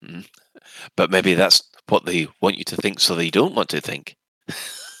 But maybe that's what they want you to think so they don't want to think.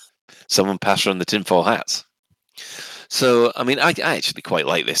 Someone pass around the tinfoil hats. So, I mean, I actually quite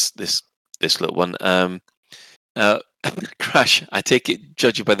like this little one. Crash, I take it,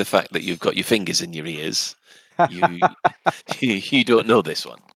 judging by the fact that you've got your fingers in your ears, you you don't know this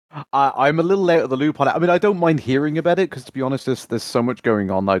one. I'm a little out of the loop on it. I mean, I don't mind hearing about it because, to be honest, there's so much going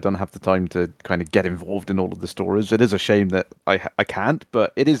on. I don't have the time to kind of get involved in all of the stories. It is a shame that I can't,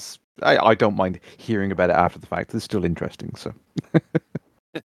 but it is. I don't mind hearing about it after the fact. It's still interesting. So.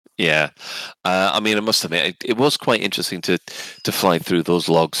 Yeah, I mean, I must admit, it was quite interesting to fly through those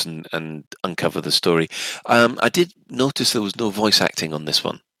logs and uncover the story. I did notice there was no voice acting on this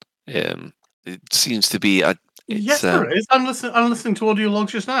one. It seems to be. Yes, there is. I'm listening to audio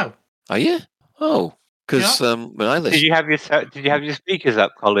logs just now. Are you? Oh, because when I listened, Did you have your speakers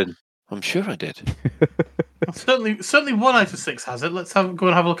up, Colin? I'm sure I did. Certainly 1 out of 6 has it. Let's go and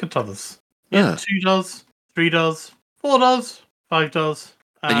have a look at others. Yeah. 2 does, 3 does, 4 does, 5 does.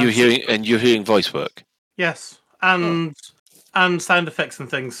 And you're hearing voice work. Yes, and sound effects and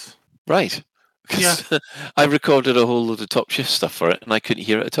things. Right. Yeah. I recorded a whole load of Top Shift stuff for it, and I couldn't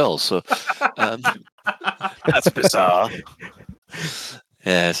hear it at all. So that's bizarre.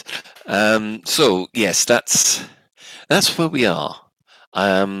 Yes. So yes, that's where we are.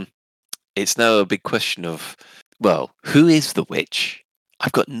 It's now a big question of, well, who is the witch?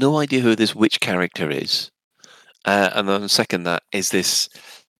 I've got no idea who this witch character is. And then second,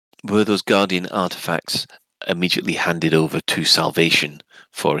 were those Guardian artifacts immediately handed over to Salvation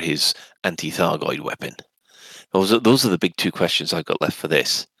for his anti-Thargoid weapon? Those are the big 2 questions I've got left for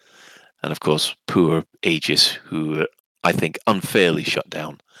this. And of course, poor Aegis, who I think unfairly shut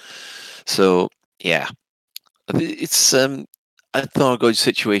down. So yeah, it's a Thargoid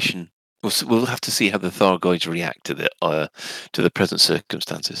situation. We'll have to see how the Thargoids react to the present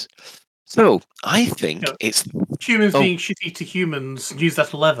circumstances. So I think it's humans being shitty to humans. Use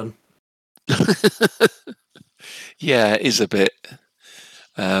that 11. Yeah, it is a bit.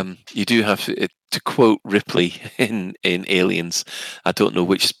 You do have to quote Ripley in Aliens. I don't know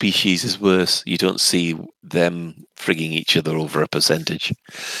which species is worse. You don't see them frigging each other over a percentage.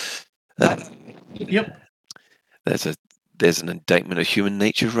 Yep. There's an indictment of human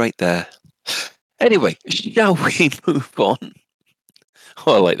nature right there. Anyway, shall we move on?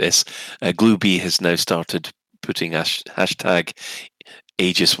 Oh, I like this. Glueby has now started putting hashtag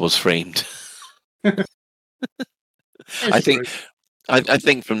Aegis was framed. I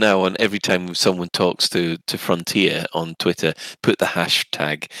think from now on, every time someone talks to Frontier on Twitter, put the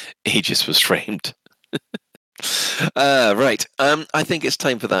hashtag Aegis was framed. Right. I think it's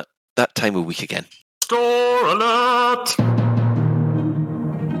time for that time of week again. Store alert!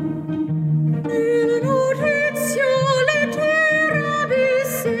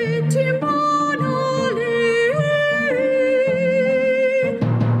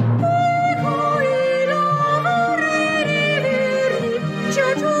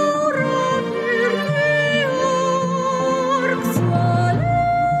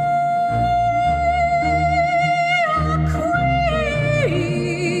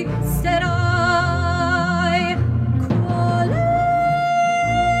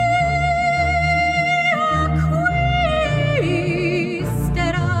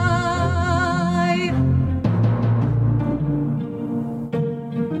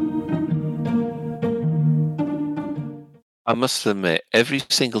 I must admit, every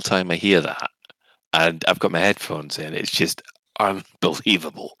single time I hear that, and I've got my headphones in, it's just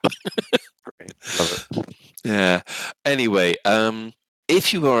unbelievable. Great. Love it. Yeah. Anyway,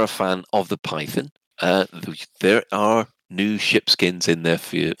 if you are a fan of the Python, there are new ship skins in there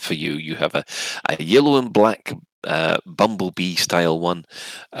for you. You have a yellow and black bumblebee style one,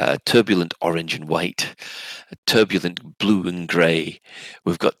 turbulent orange and white, turbulent blue and grey.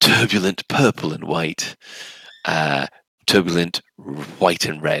 We've got turbulent purple and white, turbulent white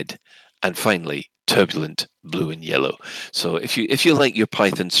and red, and finally turbulent blue and yellow. So if you like your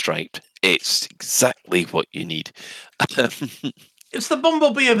Python striped, it's exactly what you need. It's the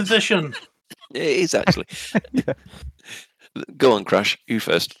Bumblebee edition. It is actually. Yeah. Go on, Crash. You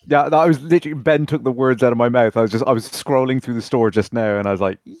first. Yeah, I was literally, Ben took the words out of my mouth. I was scrolling through the store just now, and I was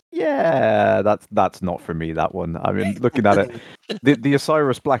like, "Yeah, that's not for me. That one." I mean, looking at it, the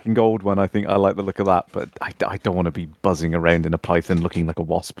Osiris black and gold one, I think I like the look of that, but I don't want to be buzzing around in a Python looking like a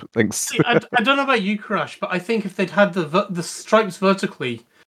wasp. Thanks. See, I don't know about you, Crash, but I think if they'd had the stripes vertically,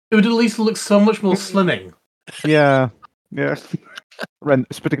 it would at least look so much more slimming. Yeah.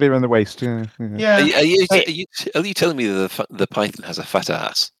 Particularly around the waist. Yeah. Yeah. Are you telling me that the Python has a fat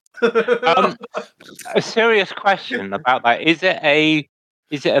ass? A serious question about that: is it a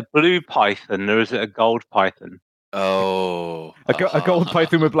blue Python or is it a gold Python? Oh. A gold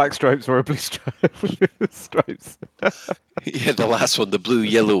python with black stripes or a blue stripes. Yeah, the last one, the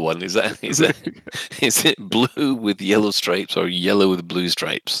blue-yellow one. Is it blue with yellow stripes or yellow with blue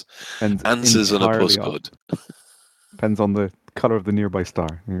stripes? And answers on a postcode. Depends on the color of the nearby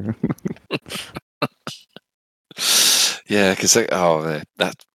star. Yeah, because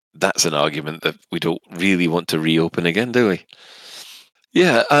that's an argument that we don't really want to reopen again, do we?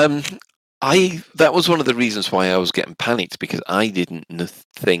 Yeah, that was one of the reasons why I was getting panicked, because I didn't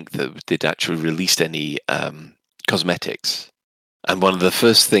think that they'd actually released any cosmetics. And one of the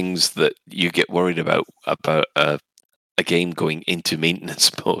first things that you get worried about a game going into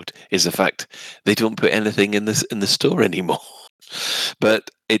maintenance mode is the fact they don't put anything in the store anymore. But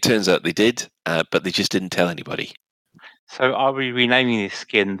it turns out they did, but they just didn't tell anybody. So are we renaming this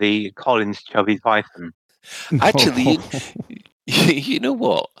skin the Collins Chubby Python? Actually, you know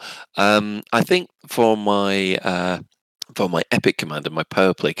what? I think for my Epic Commander, my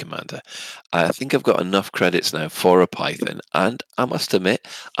Power Play Commander, I think I've got enough credits now for a Python, and I must admit,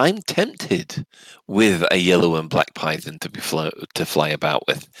 I'm tempted with a yellow and black Python to fly about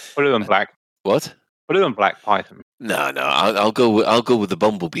with. Blue and black. What? Blue and black Python. No, I'll go with the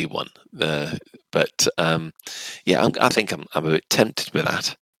Bumblebee one. But I think I'm a bit tempted with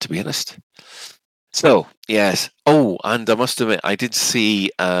that, to be honest. So yes. Oh, and I must admit, I did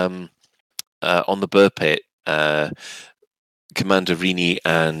see on the Burr Pit, Commander Rini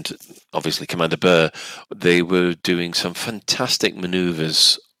and obviously Commander Burr, they were doing some fantastic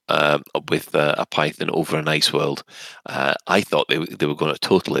maneuvers with a Python over an ice world. I thought they were going to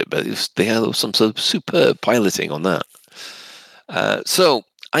total it, but they had some sort of superb piloting on that. So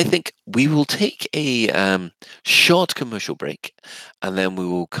I think we will take a short commercial break, and then we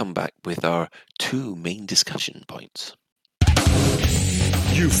will come back with our two main discussion points.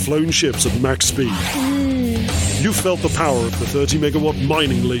 You've flown ships at max speed. You've felt the power of the 30 megawatt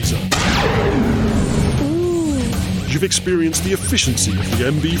mining laser. You've experienced the efficiency of the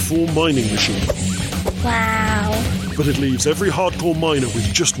MB4 mining machine. Wow. But it leaves every hardcore miner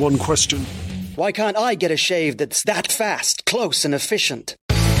with just one question. Why can't I get a shave that's that fast, close, and efficient?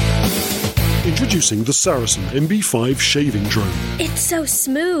 Introducing the Saracen MB5 shaving drone. It's so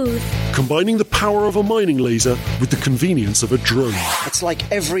smooth. Combining the power of a mining laser with the convenience of a drone. It's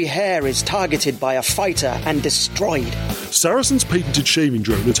like every hair is targeted by a fighter and destroyed. Saracen's patented shaving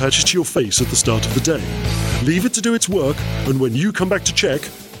drone attaches to your face at the start of the day. Leave it to do its work, and when you come back to check,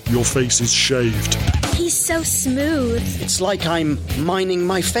 your face is shaved. He's so smooth. It's like I'm mining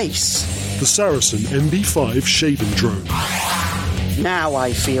my face. The Saracen MB5 shaving drone. Now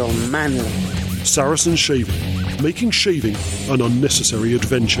I feel manly. Saracen Shaving, making shaving an unnecessary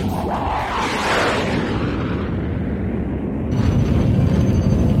adventure.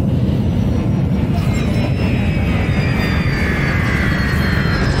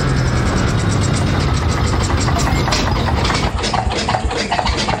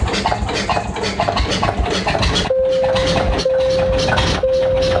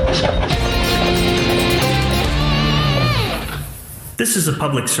 This is a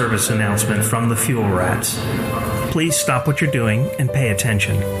public service announcement from the Fuel Rats. Please stop what you're doing and pay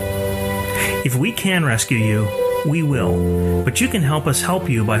attention. If we can rescue you, we will, but you can help us help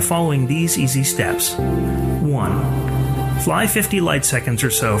you by following these easy steps. 1. Fly 50 light seconds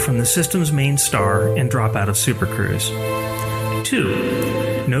or so from the system's main star and drop out of Super Cruise.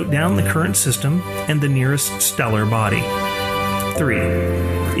 2. Note down the current system and the nearest stellar body. 3.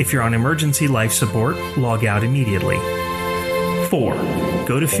 If you're on emergency life support, log out immediately. 4.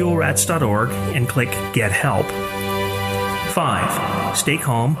 Go to fuelrats.org and click Get Help. 5. Stay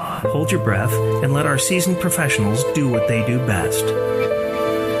calm, hold your breath, and let our seasoned professionals do what they do best.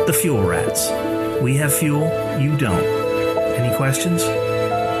 The Fuel Rats. We have fuel, you don't. Any questions?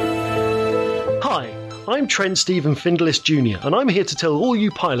 Hi, I'm Trent Stephen Findlist Jr., and I'm here to tell all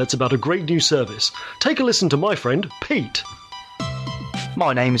you pilots about a great new service. Take a listen to my friend, Pete.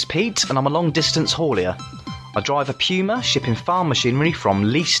 My name's Pete, and I'm a long-distance haulier. I drive a Puma, shipping farm machinery from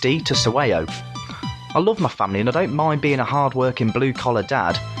Leasty to Saweo. I love my family and I don't mind being a hard-working blue-collar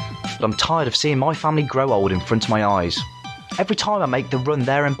dad, but I'm tired of seeing my family grow old in front of my eyes. Every time I make the run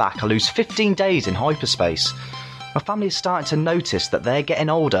there and back, I lose 15 days in hyperspace. My family is starting to notice that they're getting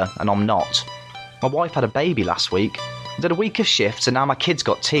older and I'm not. My wife had a baby last week. I did a week of shifts and now my kids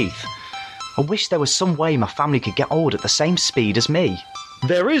got teeth. I wish there was some way my family could get old at the same speed as me.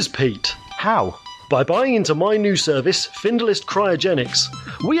 There is, Pete. How? By buying into my new service, Findlist Cryogenics.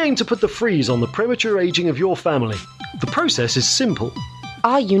 We aim to put the freeze on the premature aging of your family. The process is simple.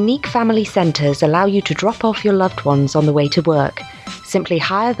 Our unique family centres allow you to drop off your loved ones on the way to work. Simply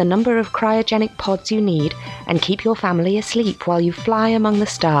hire the number of cryogenic pods you need and keep your family asleep while you fly among the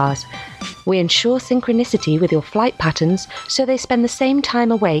stars. We ensure synchronicity with your flight patterns so they spend the same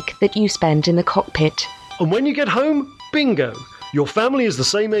time awake that you spend in the cockpit. And when you get home, bingo! Your family is the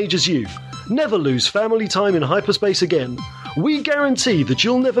same age as you. Never lose family time in hyperspace again. We guarantee that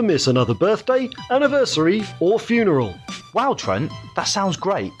you'll never miss another birthday, anniversary, or funeral. Wow, Trent, that sounds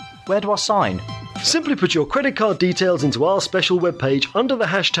great. Where do I sign? Simply put your credit card details into our special webpage under the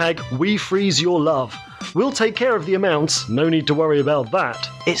hashtag WeFreezeYourLove. We'll take care of the amounts, no need to worry about that.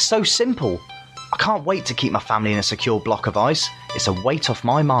 It's so simple. I can't wait to keep my family in a secure block of ice. It's a weight off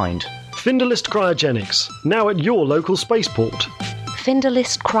my mind. Findalist Cryogenics, now at your local spaceport.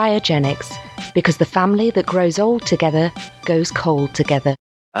 Findalist Cryogenics, because the family that grows old together goes cold together.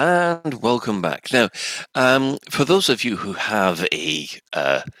 And welcome back. Now, for those of you who have a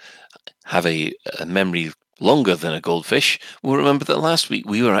memory longer than a goldfish, will remember that last week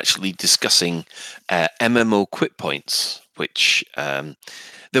we were actually discussing MMO quit points, which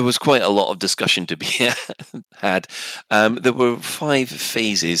there was quite a lot of discussion to be had. There were 5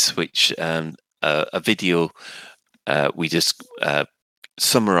 phases, which a video we just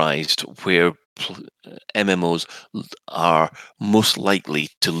summarized where MMOs are most likely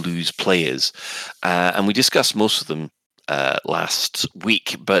to lose players. And we discussed most of them last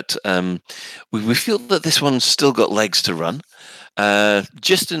week, but we feel that this one's still got legs to run.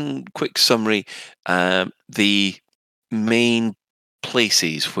 Just in quick summary, the main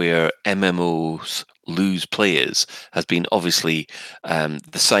places where MMOs lose players has been obviously the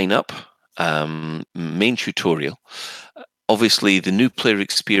sign up, main tutorial, obviously the new player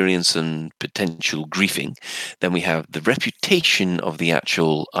experience and potential griefing. Then we have the reputation of the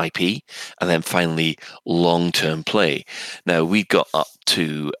actual IP, and then finally long-term play. Now we got up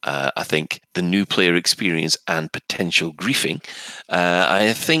to I think the new player experience and potential griefing.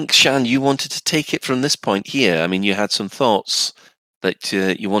 I think Shan, you wanted to take it from this point here. I mean, you had some thoughts that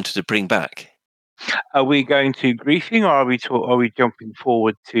you wanted to bring back. Are we going to griefing, or are we jumping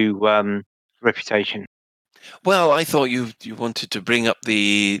forward to reputation? Well, I thought you wanted to bring up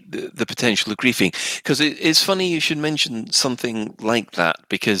the potential of griefing, because it's funny you should mention something like that,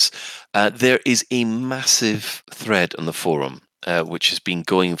 because there is a massive thread on the forum which has been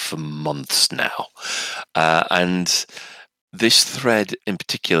going for months now, and this thread in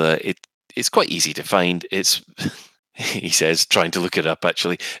particular, it's quite easy to find. It's he says, trying to look it up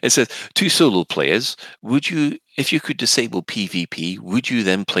actually. It says, 2 solo players, would you, if you could disable PvP, would you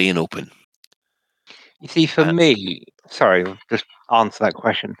then play in open? You see, for me, sorry, I'll just answer that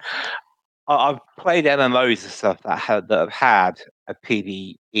question. I've played MMOs and stuff that have had a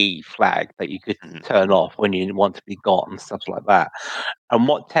PvE flag that you could turn off when you want to be got and stuff like that. And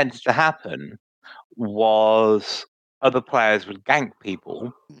what tended to happen was other players would gank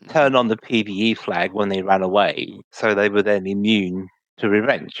people, turn on the PvE flag when they ran away, so they were then immune to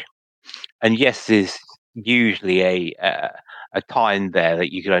revenge. And yes, there's usually a time there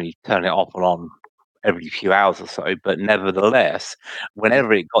that you can only turn it off and on every few hours or so, but nevertheless,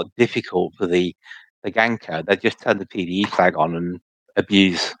 whenever it got difficult for the ganker, they just turn the PvE flag on and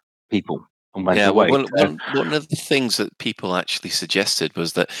abuse people and went away. Well, one of the things that people actually suggested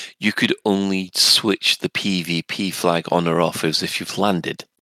was that you could only switch the PvP flag on or off as if you've landed.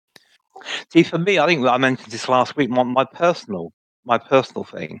 See, for me, I think I mentioned this last week. My personal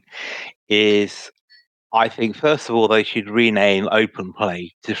thing is, I think first of all they should rename open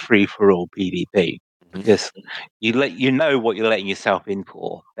play to free for all PvP, because you know what you're letting yourself in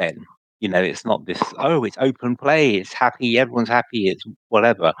for. Then it's not this, oh, it's open play, it's happy, everyone's happy, it's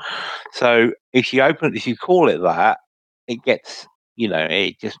whatever. So if you call it that, it gets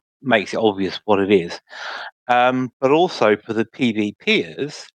it just makes it obvious what it is. But also for the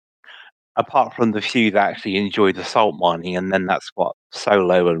PvPers, apart from the few that actually enjoy the salt mining, and then that's what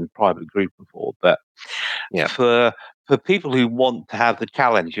solo and private group are for. But for people who want to have the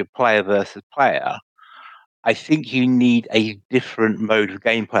challenge of player versus player, I think you need a different mode of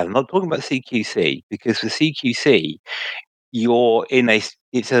gameplay. I'm not talking about CQC, because for CQC,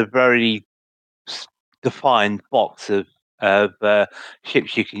 it's a very defined box of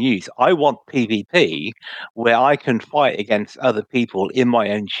ships you can use. I want PvP where I can fight against other people in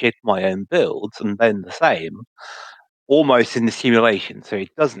my own ship, my own builds, and then the same, almost in the simulation. So it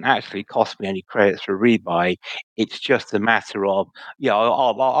doesn't actually cost me any credits for rebuy. It's just a matter of,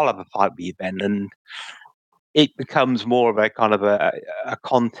 I'll have a fight with you, Ben, and it becomes more of a kind of a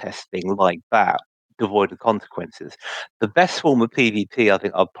contest thing like that, devoid of consequences. The best form of PvP I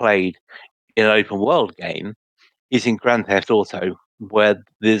think I've played in an open world game is in Grand Theft Auto where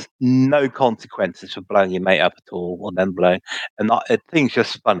there's no consequences for blowing your mate up at all, or them blowing, and things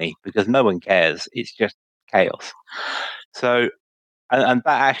just funny because no one cares. It's just chaos. So, and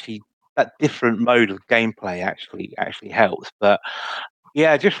that different mode of gameplay actually helps. But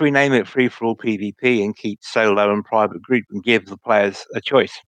yeah, just rename it Free for All PvP and keep solo and private group and give the players a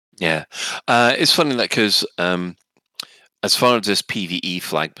choice. Yeah, it's funny that because as far as this PvE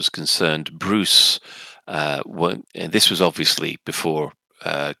flag was concerned, Bruce, and this was obviously before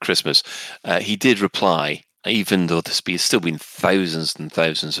Christmas, he did reply, even though there's still been thousands and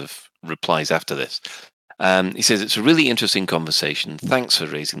thousands of replies after this. He says, it's a really interesting conversation. Thanks for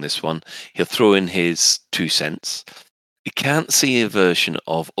raising this one. He'll throw in his 2 cents. You can't see a version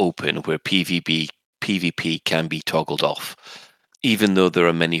of Open where PvP can be toggled off, even though there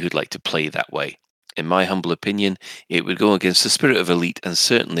are many who'd like to play that way. In my humble opinion, it would go against the spirit of Elite and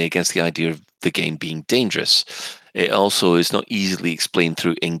certainly against the idea of the game being dangerous. It also is not easily explained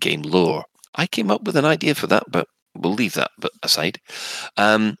through in-game lore. I came up with an idea for that, but we'll leave that aside.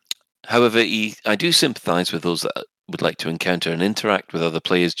 However, I do sympathise with those that would like to encounter and interact with other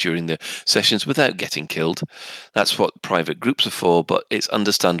players during the sessions without getting killed. That's what private groups are for, but it's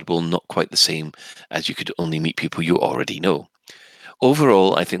understandable, not quite the same as you could only meet people you already know.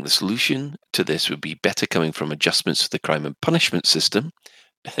 Overall, I think the solution to this would be better coming from adjustments to the crime and punishment system,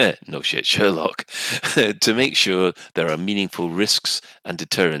 no shit, Sherlock, to make sure there are meaningful risks and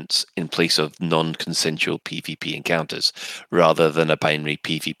deterrents in place of non-consensual PvP encounters, rather than a binary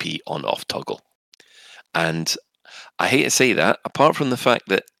PvP on-off toggle. And I hate to say that, apart from the fact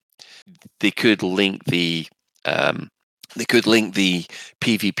that they could link the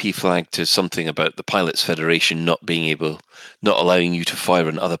PvP flag to something about the Pilots Federation not allowing you to fire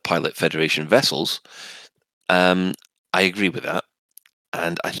on other Pilot Federation vessels. I agree with that.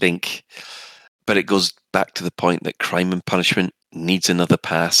 And I think, but it goes back to the point that crime and punishment needs another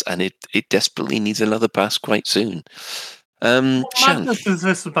pass, and it desperately needs another pass quite soon. What Shan. madness is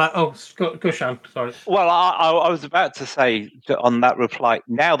this about? Oh, go Shan, sorry. Well, I was about to say on that reply,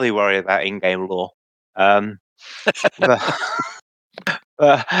 now they worry about in-game lore. But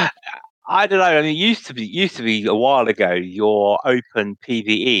I don't know. I mean, it used to be a while ago. Your open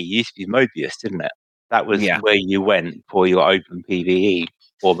PvE used to be Mobius, didn't it? That was where you went for your open PvE,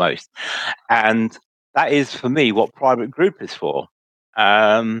 almost. And that is, for me, what private group is for.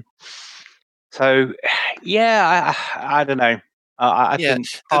 So, yeah, I don't know. I think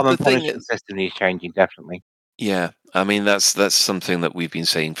crime and punishment system is changing, definitely. Yeah, I mean, that's something that we've been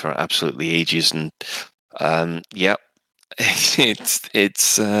saying for absolutely ages. And,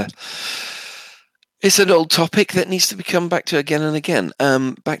 it's an old topic that needs to be come back to again and again.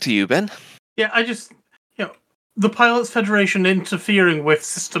 Back to you, Ben. Yeah, I just, the Pilots Federation interfering with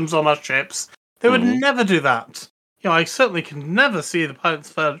systems on our ships, they would never do that. I certainly can never see the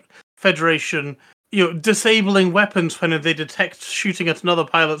Pilots Federation, disabling weapons when they detect shooting at another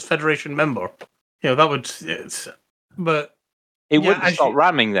Pilots Federation member. That would, but it wouldn't stop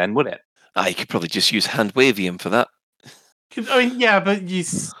ramming then, would it? You could probably just use hand wavium for that. I mean, yeah, but you'd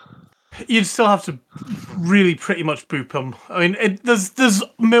still have to really pretty much boop them. I mean, there's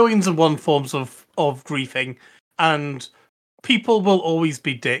millions and one forms of griefing, and people will always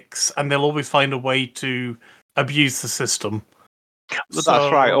be dicks, and they'll always find a way to abuse the system. But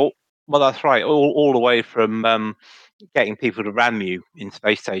that's right. That's right. All the way from getting people to ram you in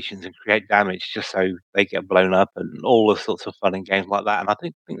space stations and create damage just so they get blown up, and all the sorts of fun and games like that. And I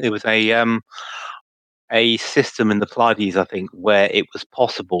think there was a system in the Pleiades, I think, where it was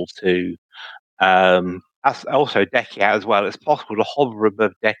possible to, that's also Dekiat as well, it's possible to hover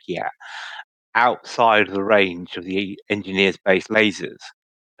above Dekiat outside of the range of the engineers' base lasers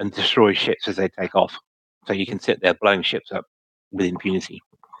and destroy ships as they take off. So you can sit there blowing ships up with impunity.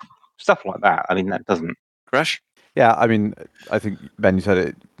 Stuff like that. I mean, that doesn't... Crash? Yeah, I mean, I think, Ben, you said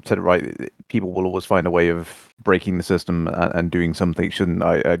it right. People will always find a way of breaking the system and doing something.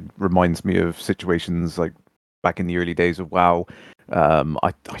 It reminds me of situations like back in the early days of WoW.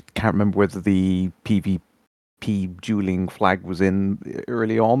 I can't remember whether the PvP dueling flag was in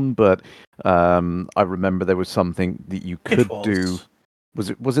early on, but I remember there was something that you could do.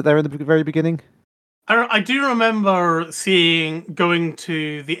 Was it there in the very beginning? I do remember going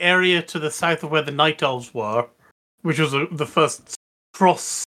to the area to the south of where the Night Elves were, which was the first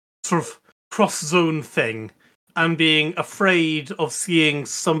cross-zone thing, and being afraid of seeing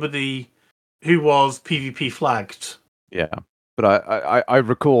somebody who was PvP flagged. Yeah, but I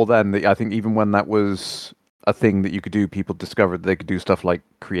recall then that I think even when that was a thing that you could do, people discovered they could do stuff like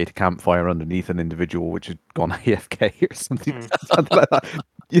create a campfire underneath an individual which had gone AFK or something like that.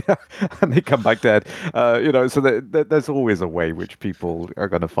 Yeah, and they come back dead. So there's always a way which people are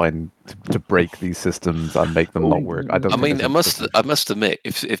going to find to break these systems and make them not work. I must admit,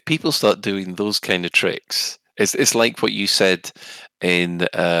 if people start doing those kind of tricks, it's like what you said in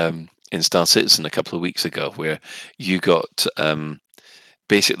Star Citizen a couple of weeks ago, where you got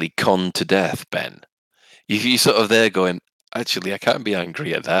basically conned to death, Ben. You sort of there going, actually, I can't be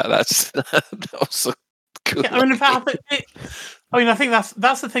angry at that. That was so cool. Yeah, I think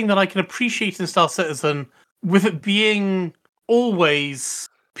that's the thing that I can appreciate in Star Citizen, with it being always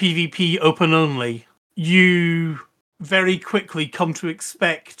PvP open only. You very quickly come to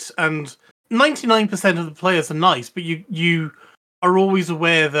expect, and 99% of the players are nice, but you are always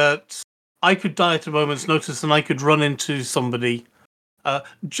aware that I could die at a moment's notice and I could run into somebody.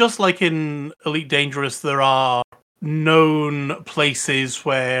 Just like in Elite Dangerous, there are known places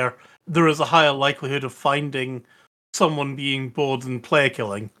where there is a higher likelihood of finding someone being bored than player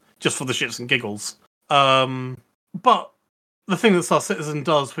killing, just for the shits and giggles. But the thing that Star Citizen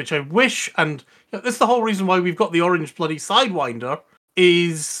does, which I wish, and that's the whole reason why we've got the orange bloody Sidewinder,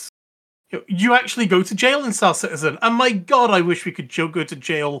 is you actually go to jail in Star Citizen. And my God, I wish we could go to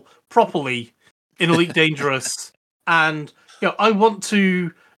jail properly in Elite Dangerous. And I want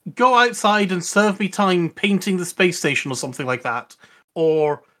to go outside and serve me time painting the space station or something like that.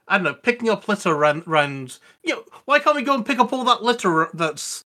 Or, I don't know, picking up litter around. Why can't we go and pick up all that litter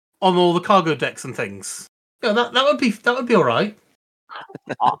that's on all the cargo decks and things? That would be all right.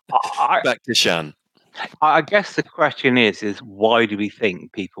 Back to Shan. I guess the question is why do we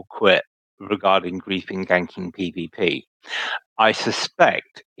think people quit regarding griefing, ganking PvP? I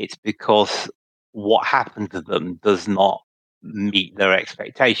suspect it's because what happened to them does not meet their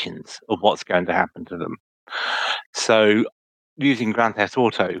expectations of what's going to happen to them. So, using Grand Theft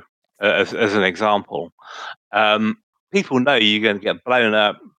Auto as an example, people know you're going to get blown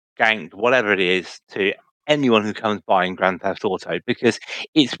up, ganked, whatever it is, to anyone who comes by in Grand Theft Auto, because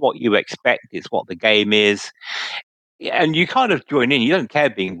it's what you expect, it's what the game is. And you kind of join in. You don't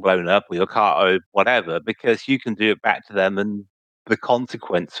care being blown up or your car or whatever, because you can do it back to them, and the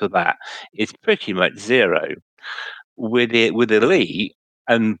consequence for that is pretty much zero. With Elite,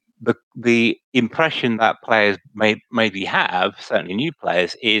 and the impression that players maybe have, certainly new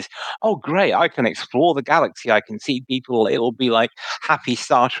players, is, oh great, I can explore the galaxy, I can see people, it will be like happy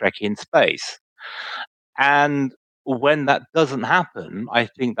Star Trek in space. And when that doesn't happen, I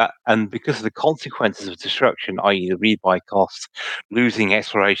think that, and because of the consequences of destruction, i.e. the rebuy costs, losing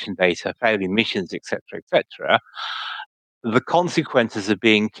exploration data, failing missions, etc., the consequences of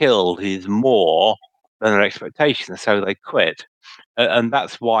being killed is more than their expectations, so they quit. And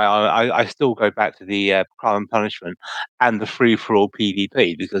that's why I still go back to the crime and punishment and the free-for-all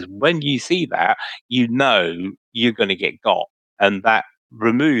PvP, because when you see that, you know you're going to get got, and that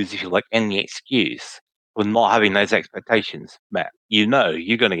removes, if you like, any excuse for not having those expectations met. You know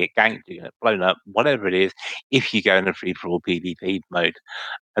you're going to get ganked, you're going to get blown up, whatever it is, if you go in a free-for-all PvP mode.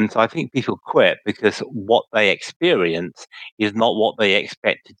 And so I think people quit because what they experience is not what they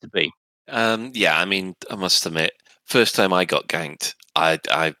expect it to be. I mean, I must admit, first time I got ganked,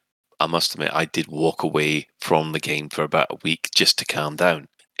 I must admit I did walk away from the game for about a week just to calm down.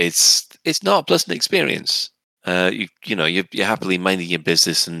 It's not a pleasant experience. You're happily minding your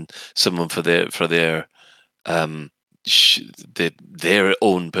business, and someone for their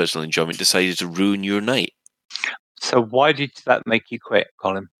own personal enjoyment decided to ruin your night. So why did that make you quit,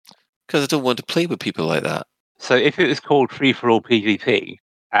 Colin? Because I don't want to play with people like that. So if it was called free-for-all PvP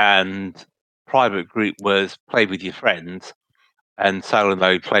and private group was play with your friends and solo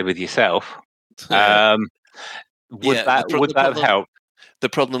mode play with yourself, would that have helped? The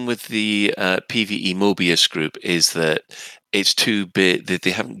problem with the PvE Mobius group is that it's too big. That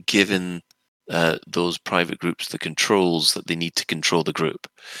they haven't given those private groups the controls that they need to control the group.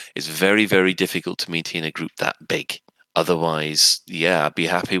 It's very, very difficult to maintain a group that big. Otherwise, I'd be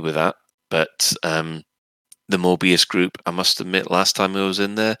happy with that. But the Mobius group, I must admit, last time I was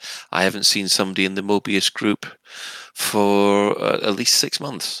in there, I haven't seen somebody in the Mobius group for at least 6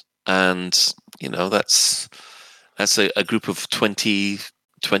 months. And, that's a group of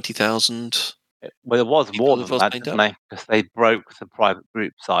 20,000. Well, there was more than that, didn't they? Because they broke the private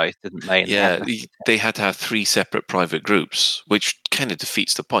group size, didn't they? Yeah, they had to have 3 separate private groups, which kind of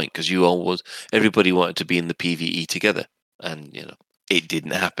defeats the point, because everybody wanted to be in the PvE together. And, it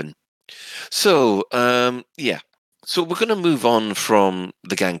didn't happen. So, So we're going to move on from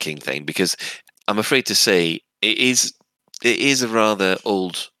the ganking thing, because I'm afraid to say it is a rather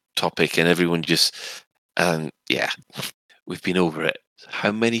old topic, and everyone just, we've been over it.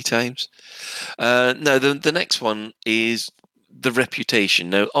 How many times? Now, the next one is the reputation.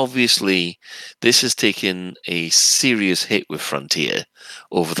 Now, obviously, this has taken a serious hit with Frontier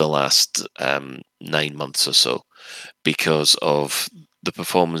over the last 9 months or so because of the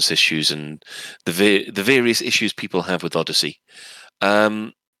performance issues and the various issues people have with Odyssey.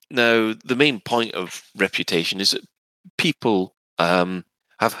 Now, the main point of reputation is that people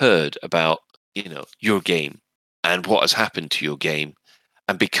have heard about, your game and what has happened to your game.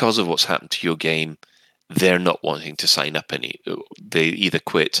 And because of what's happened to your game, they're not wanting to sign up any. They either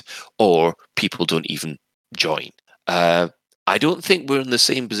quit or people don't even join. I don't think we're in the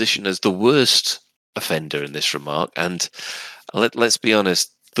same position as the worst offender in this remark. And let's be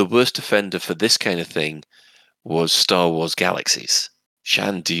honest, the worst offender for this kind of thing was Star Wars Galaxies.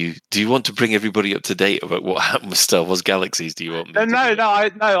 Shan, do you want to bring everybody up to date about what happened with Star Wars Galaxies? Do you want me?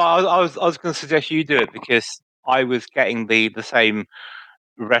 I was going to suggest you do it because I was getting the same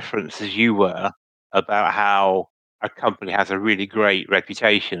reference as you were about how a company has a really great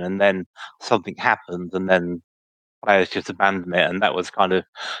reputation and then something happens and then players just abandon it, and that was kind of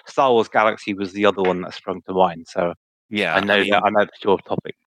Star Wars Galaxy was the other one that sprung to mind. So yeah, I know that's your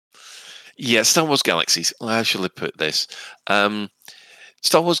topic. Yeah, Star Wars Galaxies. How shall I put this?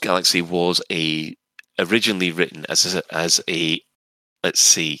 Star Wars Galaxy was originally written as a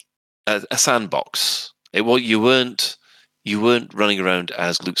sandbox. You weren't running around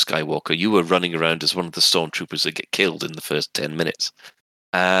as Luke Skywalker. You were running around as one of the stormtroopers that get killed in the first 10 minutes.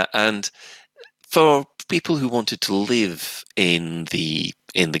 And for people who wanted to live in the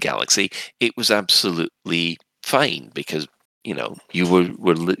galaxy, it was absolutely fine because you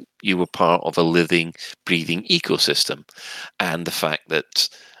were part of a living, breathing ecosystem, and the fact that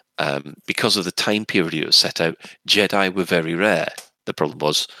because of the time period it was set out, Jedi were very rare. The problem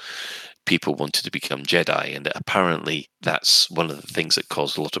was people wanted to become Jedi, and apparently that's one of the things that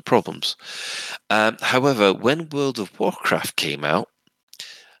caused a lot of problems. However, when World of Warcraft came out,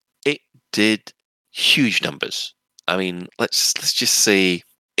 it did huge numbers. I mean, let's just say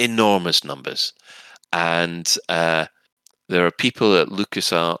enormous numbers, and there are people at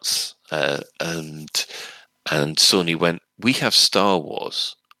LucasArts and Sony went, we have Star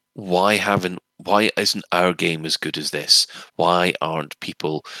Wars. Why isn't our game as good as this? Why aren't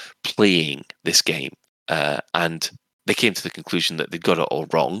people playing this game? And they came to the conclusion that they'd got it all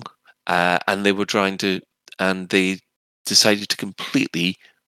wrong, and they decided to completely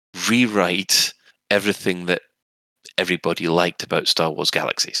rewrite everything that everybody liked about Star Wars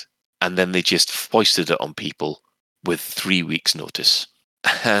Galaxies. And then they just foisted it on people with 3 weeks' notice.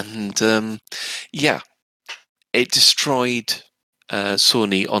 And it destroyed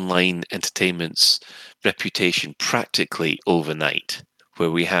Sony Online Entertainment's reputation practically overnight,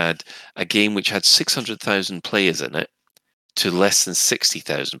 where we had a game which had 600,000 players in it to less than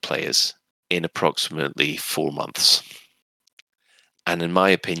 60,000 players in approximately 4 months. And in my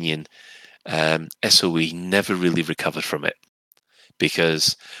opinion, SOE never really recovered from it,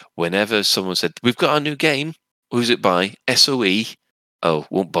 because whenever someone said, we've got a new game, who's it by? SOE? Oh,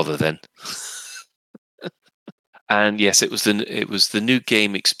 won't bother then. And yes, it was the new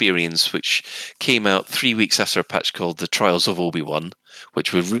game experience, which came out 3 weeks after a patch called The Trials of Obi-Wan,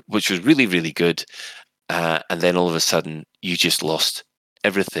 which was really, really good. And then all of a sudden, you just lost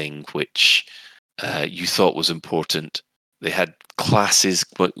everything which you thought was important. They had classes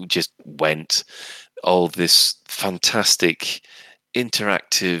just went. All this fantastic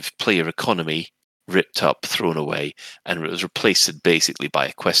interactive player economy ripped up, thrown away, and it was replaced basically by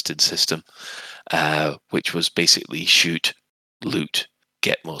a quested system, which was basically shoot, loot,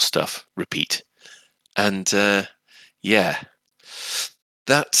 get more stuff, repeat. And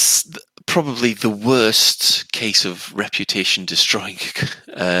that's probably the worst case of reputation destroying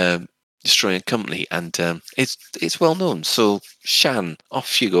a company, and it's well known. So Shan,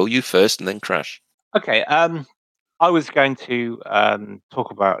 off you go. You first, and then Crash. Okay. I was going to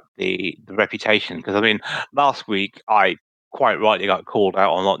talk about the reputation, because I mean, last week I quite rightly got called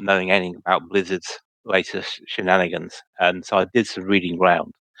out on not knowing anything about Blizzard's latest shenanigans, and so I did some reading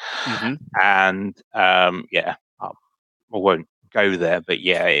round. Mm-hmm. And I won't go there, but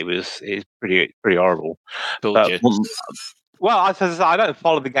yeah, it's pretty horrible. Well, I don't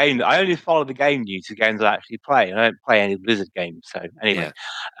follow the game. I only follow the game news of games I actually play. I don't play any Blizzard games. So anyway,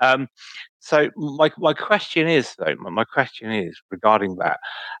 so my question is regarding that.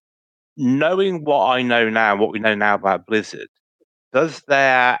 Knowing what I know now, what we know now about Blizzard, does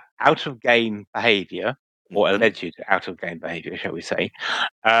their out of game behaviour, or alleged out of game behaviour, shall we say,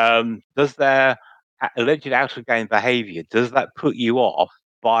 does their alleged out of game behaviour, does that put you off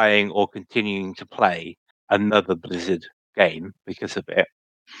buying or continuing to play another Blizzard game because of it?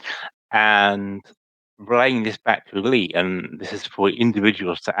 And relaying this back to Elite, and this is for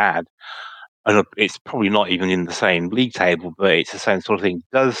individuals to add, and it's probably not even in the same league table, but it's the same sort of thing.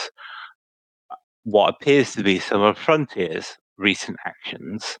 Does what appears to be some of Frontier's recent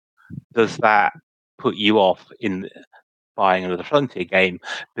actions, does that put you off in buying another Frontier game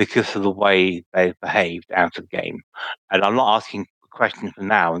because of the way they've behaved out of game? And I'm not asking questions for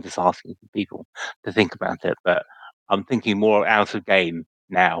now, I'm just asking for people to think about it, but I'm thinking more out of game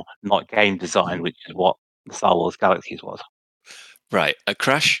now, not game design, which is what the Star Wars Galaxies was. Right.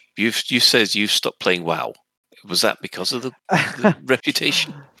 Crash, you said you've stopped playing WoW. Was that because of the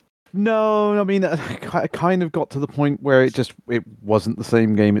reputation? No, I mean, I kind of got to the point where it wasn't the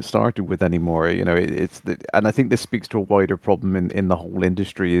same game it started with anymore. You know, and I think this speaks to a wider problem in the whole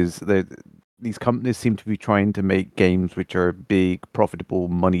industry is that these companies seem to be trying to make games which are big, profitable,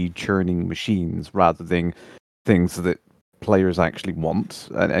 money churning machines rather than things that players actually want.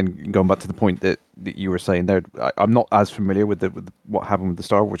 And going back to the point that you were saying there, I'm not as familiar with what happened with the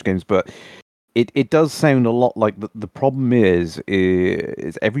Star Wars games, but it does sound a lot like the problem is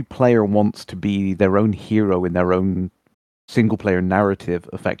every player wants to be their own hero in their own single player narrative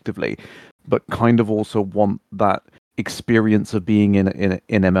effectively, but kind of also want that experience of being in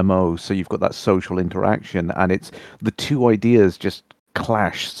MMO. So you've got that social interaction, and it's the two ideas just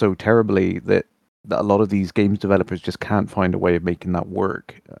clash so terribly that a lot of these games developers just can't find a way of making that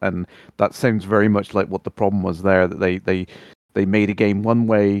work. And that sounds very much like what the problem was there, that they made a game one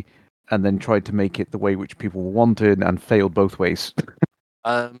way and then tried to make it the way which people wanted and failed both ways.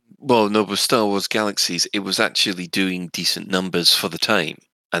 Well, no, with Star Wars Galaxies, it was actually doing decent numbers for the time.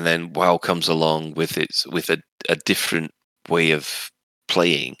 And then WoW comes along with a different way of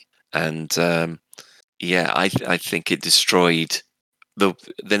playing. And I think it destroyed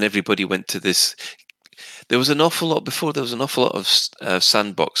then everybody went to this. There was an awful lot before. There was an awful lot of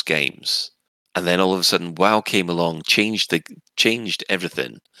sandbox games, and then all of a sudden, WoW came along, changed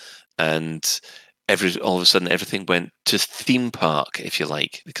everything, and all of a sudden everything went to theme park, if you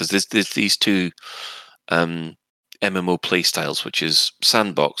like, because there's these two MMO play styles, which is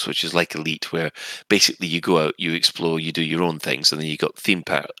sandbox, which is like Elite, where basically you go out, you explore, you do your own things, and then you got theme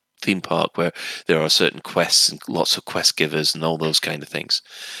park where there are certain quests and lots of quest givers and all those kind of things.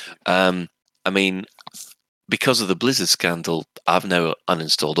 I mean, because of the Blizzard scandal, I've now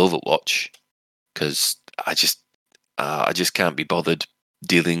uninstalled Overwatch because I just can't be bothered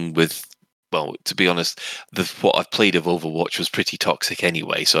dealing with. Well, to be honest, what I've played of Overwatch was pretty toxic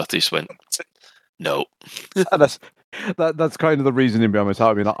anyway, so I just went, no. That's kind of the reasoning behind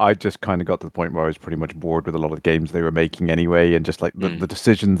myself. I mean, I just kind of got to the point where I was pretty much bored with a lot of the games they were making anyway, and just like the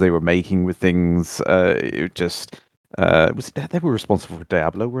decisions they were making with things. It just they were responsible for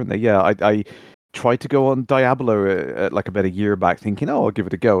Diablo, weren't they? Yeah, I tried to go on Diablo like about a year back, thinking, oh, I'll give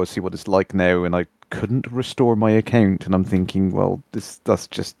it a go, I'll see what it's like now, and I couldn't restore my account, and I'm thinking, well, that's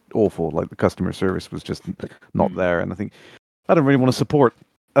just awful. Like the customer service was just not there, and I think I don't really want to support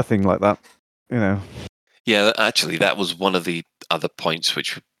a thing like that, you know. Yeah, actually, that was one of the other points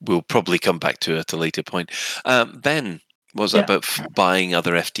which we'll probably come back to at a later point. Ben, what was that about buying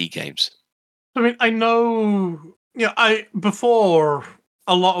other FD games? I mean, I know, before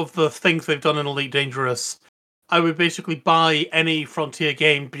a lot of the things they've done in Elite Dangerous, I would basically buy any Frontier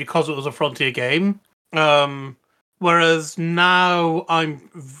game because it was a Frontier game. Whereas now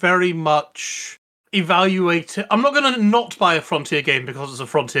I'm very much evaluating. I'm not going to not buy a Frontier game because it's a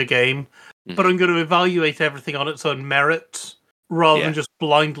Frontier game. But I'm going to evaluate everything on its own merit rather than just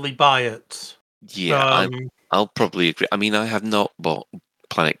blindly buy it. Yeah, I'll probably agree. I mean, I have not bought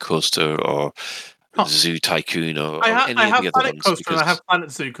Planet Coaster or Zoo Tycoon or any of the other Planet ones. Coaster and I have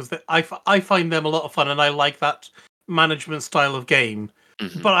Planet Zoo because I find them a lot of fun and I like that management style of game.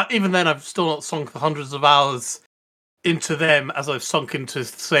 Mm-hmm. But even then, I've still not sunk the hundreds of hours into them as I've sunk into,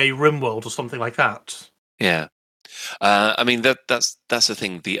 say, RimWorld or something like that. Yeah. I mean that's the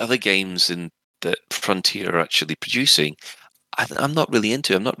thing. The other games that Frontier are actually producing, I'm not really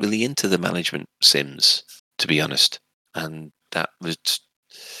into. I'm not really into the management sims, to be honest. And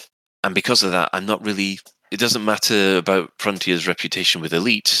because of that, I'm not really. It doesn't matter about Frontier's reputation with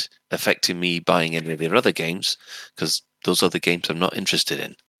Elite affecting me buying any of their other games, because those other games I'm not interested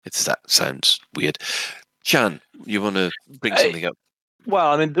in. That sounds weird. Jan, you want to bring something up?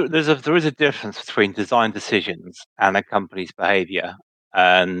 Well, I mean, there is a difference between design decisions and a company's behaviour.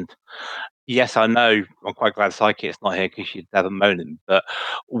 And yes, I know I'm quite glad Psychic's not here because she'd have a moaning. But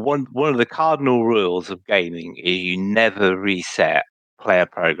one of the cardinal rules of gaming is you never reset player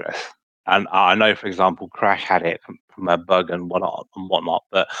progress. And I know, for example, Crash had it from a bug and whatnot.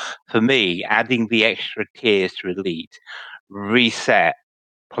 But for me, adding the extra tiers to Elite reset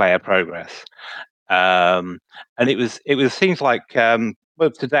player progress. And it was seems like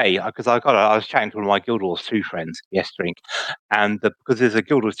well today because I was chatting to one of my Guild Wars 2 friends yesterday, and because there's a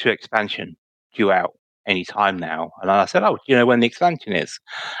Guild Wars 2 expansion due out any time now, and I said, "Oh, do you know when the expansion is?"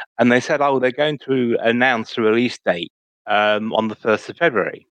 And they said, "Oh, they're going to announce the release date on the 1st of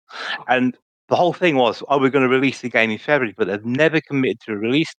February." And the whole thing was, "Oh, we're going to release the game in February," but they've never committed to a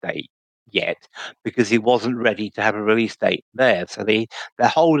release date yet because he wasn't ready to have a release date there. So they're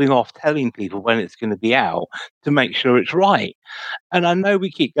holding off telling people when it's going to be out to make sure it's right. And I know we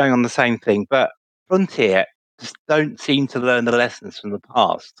keep going on the same thing, but Frontier just don't seem to learn the lessons from the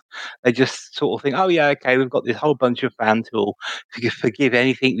past. They just sort of think, "Oh yeah, okay, we've got this whole bunch of fans who'll forgive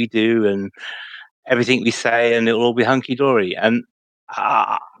anything we do and everything we say, and it'll all be hunky dory." And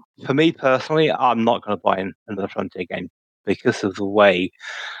for me personally, I'm not going to buy another Frontier game because of the way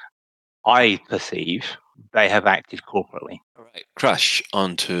I perceive they have acted corporately. All right, Crash,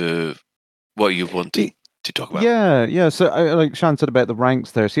 on to what you wanted to talk about. Yeah. So, like Shan said about the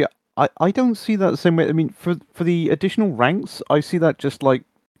ranks there. See, I don't see that the same way. I mean, for the additional ranks, I see that just like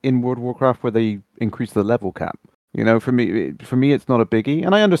in World of Warcraft where they increase the level cap. You know, for me, it's not a biggie,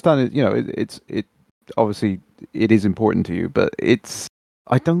 and I understand it. You know, it obviously it is important to you, but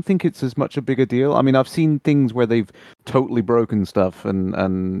I don't think it's as much a bigger deal. I mean, I've seen things where they've totally broken stuff,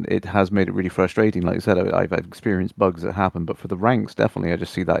 and it has made it really frustrating. Like I said, I've experienced bugs that happen, but for the ranks, definitely, I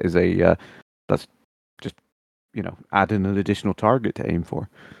just see that as that's just adding an additional target to aim for.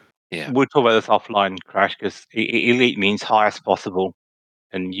 Yeah, we'll talk about this offline, Crash, because elite means highest possible,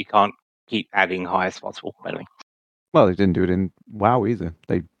 and you can't keep adding highest possible. Anyway. Well, they didn't do it in WoW either.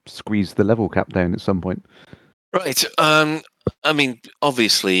 They squeezed the level cap down at some point. Right. I mean,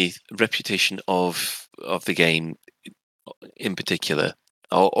 obviously, reputation of the game, in particular,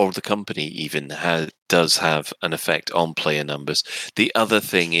 or the company even, does have an effect on player numbers. The other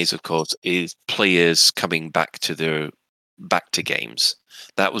thing is, of course, is players coming back to games.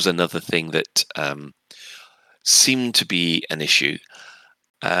 That was another thing that seemed to be an issue.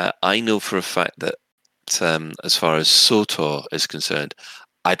 I know for a fact that as far as SWTOR is concerned,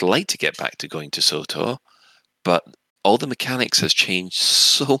 I'd like to get back to going to SWTOR, but all the mechanics has changed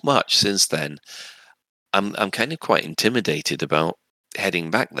so much since then. I'm kind of quite intimidated about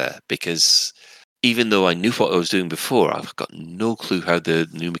heading back there because even though I knew what I was doing before, I've got no clue how the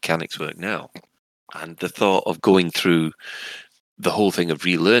new mechanics work now. And the thought of going through the whole thing of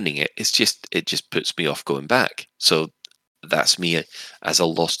relearning it just puts me off going back. So that's me as a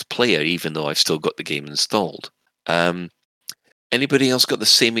lost player, even though I've still got the game installed. Anybody else got the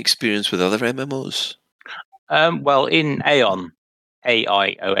same experience with other MMOs? Well, in Aion,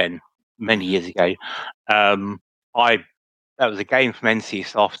 AION, many years ago, that was a game from NC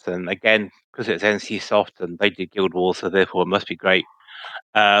Soft, and again, because it's NC Soft and they did Guild Wars, so therefore it must be great.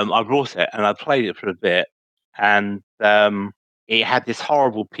 I brought it and I played it for a bit, and it had this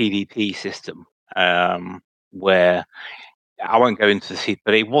horrible PvP system where I won't go into the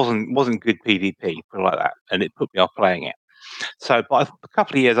but it wasn't good PvP, put it like that, and it put me off playing it. So, but a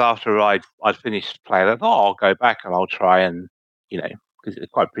couple of years after I'd finished playing, I thought, I'll go back and I'll try and, because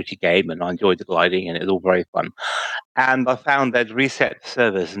it's quite a pretty game and I enjoyed the gliding and it was all very fun. And I found they'd reset the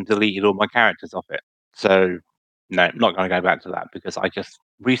servers and deleted all my characters off it. So, no, I'm not going to go back to that because I just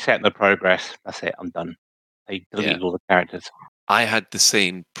reset the progress. That's it. I'm done. They deleted all the characters. I had the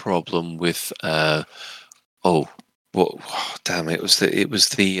same problem with, damn, it was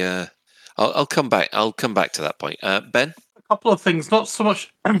the. I'll come back. I'll come back to that point. Ben? A couple of things, not so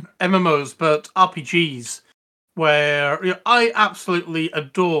much MMOs, but RPGs, where I absolutely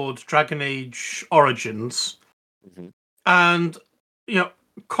adored Dragon Age Origins. Mm-hmm. And,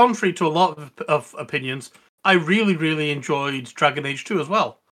 contrary to a lot of opinions, I really, really enjoyed Dragon Age 2 as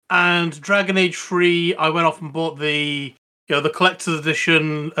well. And Dragon Age 3, I went off and bought the collector's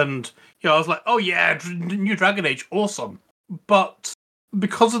edition, and, I was like, oh yeah, new Dragon Age, awesome. But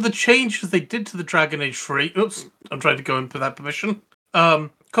because of the changes they did to the Dragon Age 3... Oops, I'm trying to go in with that permission.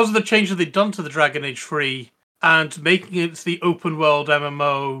 Because of the changes they'd done to the Dragon Age 3 and making it the open world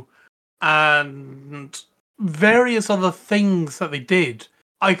MMO and various other things that they did,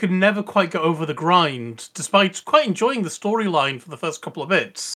 I could never quite get over the grind, despite quite enjoying the storyline for the first couple of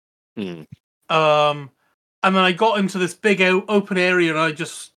bits. Mm. And then I got into this big open area and I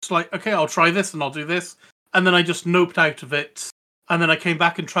just like, okay, I'll try this and I'll do this. And then I just noped out of it. And then I came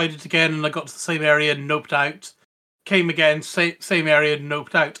back and tried it again, and I got to the same area and noped out. Came again, same area and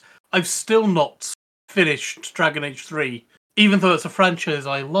noped out. I've still not finished Dragon Age 3, even though it's a franchise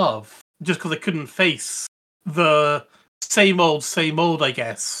I love, just because I couldn't face the same old, I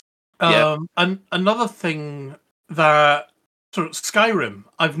guess. Yeah. And another thing that sort of Skyrim,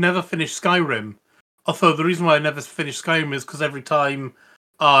 I've never finished Skyrim, Although the reason why I never finished Skyrim is because every time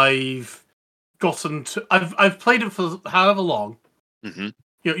I've gotten to... I've played it for however long. Mm-hmm.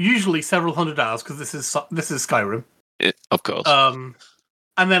 Usually several hundred hours, because this is Skyrim. Of course. And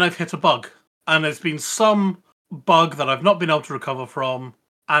then I've hit a bug. And there's been some bug that I've not been able to recover from.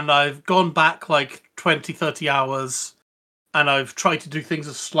 And I've gone back like 20, 30 hours. And I've tried to do things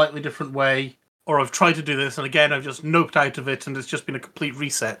a slightly different way. Or I've tried to do this, and again, I've just noped out of it, and it's just been a complete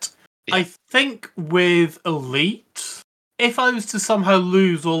reset. Yeah. I think with Elite, if I was to somehow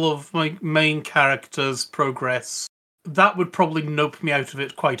lose all of my main character's progress, that would probably nope me out of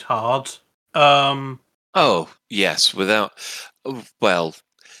it quite hard. Oh, yes, without... Well...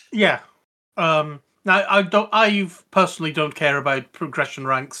 Yeah. Now, I personally don't care about progression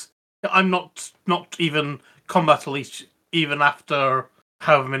ranks. I'm not even Combat Elite, even after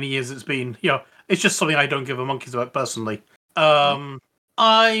however many years it's been. It's just something I don't give a monkey's about personally. I'm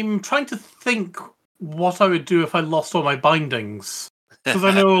trying to think what I would do if I lost all my bindings. Because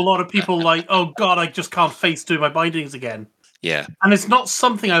I know a lot of people like, oh god, I just can't face doing my bindings again. Yeah. And it's not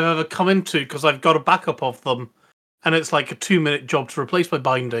something I've ever come into because I've got a backup of them. And it's like a 2-minute job to replace my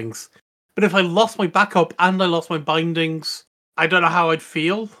bindings. But if I lost my backup and I lost my bindings, I don't know how I'd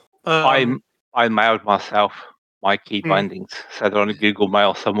feel. I mailed myself my key bindings, so they're on a Google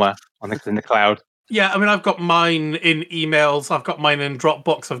Mail somewhere in the cloud. Yeah, I mean, I've got mine in emails, I've got mine in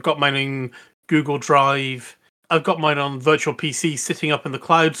Dropbox, I've got mine in Google Drive, I've got mine on virtual PC sitting up in the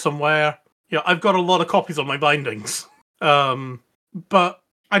cloud somewhere. I've got a lot of copies of my bindings. But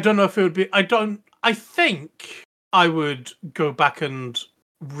I don't know if it would be... I think I would go back and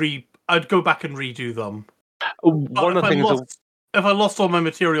redo them. One of the things... If I lost all my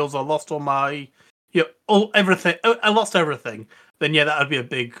materials, I lost all my... everything. I lost everything. Then that would be a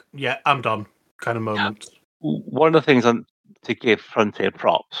big, I'm done kind of moment. One of the things to give Frontier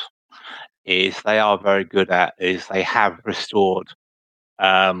props is they are very good at is they have restored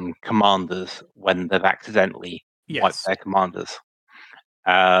commanders when they've accidentally wiped their commanders.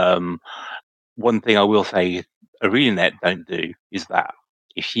 One thing I will say ArenaNet don't do is that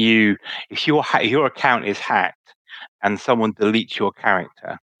if your account is hacked and someone deletes your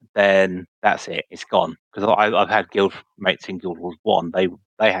character, then that's it. It's gone. Because I've had guild mates in Guild Wars 1.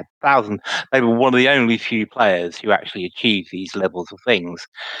 They had thousands. They were one of the only few players who actually achieved these levels of things.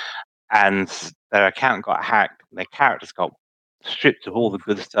 And their account got hacked. And their characters got stripped of all the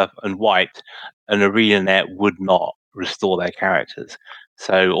good stuff and wiped. And ArenaNet would not restore their characters.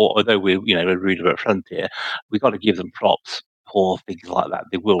 So, although we're rude about Frontier, we've got to give them props for things like that.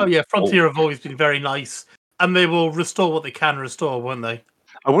 They will. Oh yeah, Frontier have always been very nice. And they will restore what they can restore, won't they?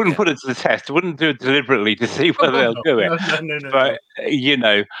 I wouldn't put it to the test. I wouldn't do it deliberately to see whether they'll do it.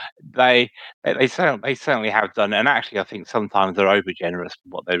 No. But they certainly have done. And actually, I think sometimes they're over generous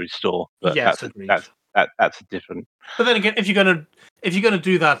with what they restore. But yes, that's a different. But then again, if you're gonna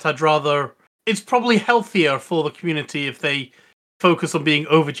do that, I'd rather. It's probably healthier for the community if they focus on being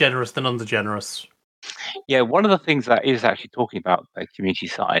over generous than under generous. Yeah, one of the things that is actually talking about the community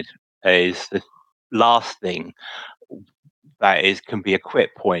side is the last thing that can be a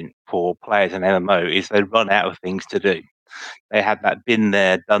quit point for players in MMO is they run out of things to do. They had that been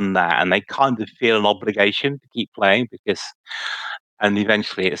there, done that, and they kind of feel an obligation to keep playing and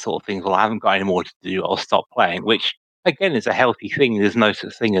eventually it's sort of things, well, I haven't got any more to do, I'll stop playing, which again is a healthy thing. There's no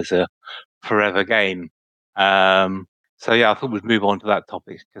such thing as a forever game. So yeah, I thought we'd move on to that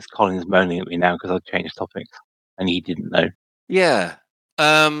topic because Colin's moaning at me now because I've changed topics and he didn't know. Yeah.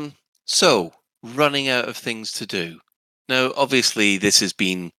 So, running out of things to do. Now, obviously, this has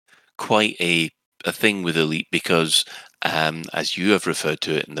been quite a thing with Elite because, as you have referred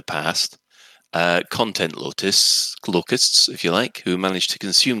to it in the past, content locusts, if you like, who manage to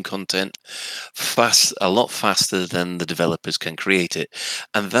consume content a lot faster than the developers can create it.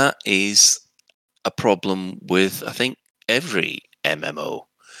 And that is a problem with, I think, every MMO.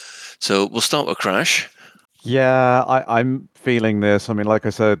 So we'll start with Crash. Yeah, I'm feeling this. I mean, like I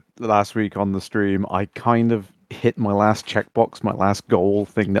said last week on the stream, I kind of hit my last checkbox, my last goal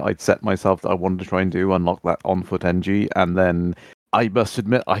thing that I'd set myself that I wanted to try and do, unlock that on-foot NG, and then I must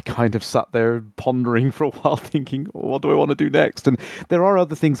admit I kind of sat there pondering for a while thinking, what do I want to do next? And there are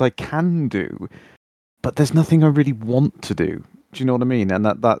other things I can do, but there's nothing I really want to do. Do you know what I mean? And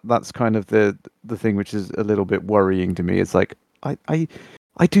that's kind of the thing which is a little bit worrying to me. It's like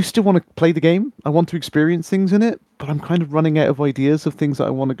I do still want to play the game. I want to experience things in it, but I'm kind of running out of ideas of things that I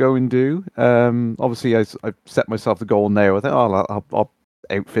want to go and do. Obviously, I've set myself the goal now. I think, I'll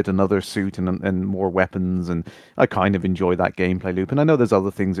outfit another suit and more weapons, and I kind of enjoy that gameplay loop. And I know there's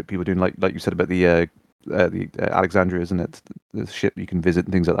other things that people are doing, like you said about the the Alexandria, isn't it? The ship you can visit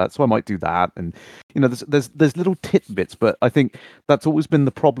and things like that. So I might do that. And there's little tidbits, but I think that's always been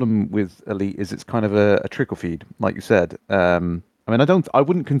the problem with Elite is it's kind of a trickle feed, like you said. I mean, I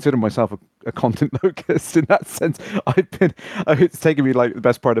wouldn't consider myself a content locust in that sense. It's taken me like the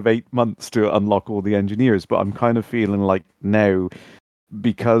best part of 8 months to unlock all the engineers, but I'm kind of feeling like now,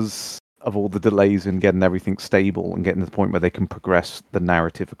 because of all the delays in getting everything stable and getting to the point where they can progress the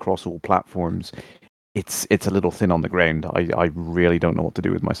narrative across all platforms, it's a little thin on the ground. I really don't know what to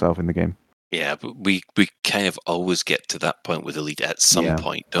do with myself in the game. Yeah, but we kind of always get to that point with Elite at some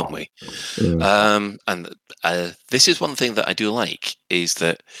point, don't we? And this is one thing that I do like, is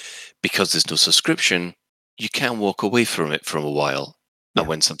that because there's no subscription, you can walk away from it for a while. And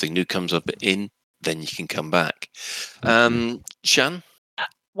when something new comes up then you can come back. Shan?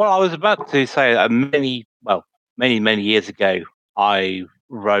 Well, I was about to say that many years ago, I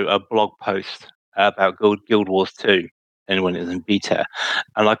wrote a blog post about Guild Wars 2, and when it was in beta,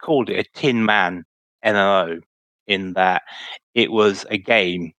 and I called it a Tin Man MMO, in that it was a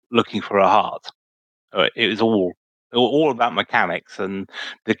game looking for a heart. It was all about mechanics, and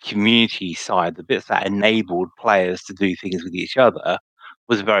the community side, the bits that enabled players to do things with each other,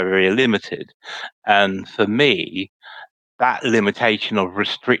 was very, very limited. And for me, that limitation of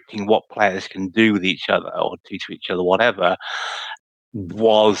restricting what players can do with each other or do to each other, whatever,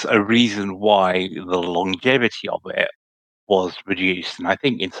 was a reason why the longevity of it was reduced. And I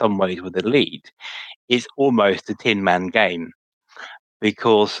think in some ways with Elite, it's almost a Tin Man game,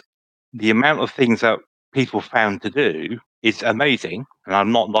 because the amount of things that people found to do is amazing. And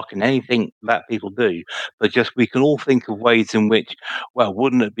I'm not knocking anything that people do, but just we can all think of ways in which, well,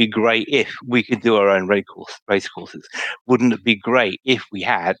 wouldn't it be great if we could do our own race courses? Wouldn't it be great if we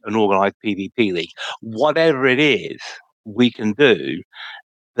had an organized PvP league? Whatever it is we can do,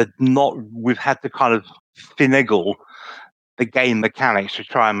 that we've had to kind of finagle the game mechanics to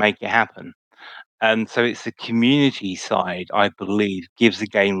try and make it happen. And so it's the community side, I believe, gives the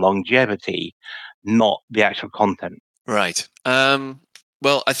game longevity, not the actual content. Right.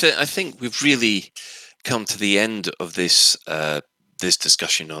 Well, I think we've really come to the end of this this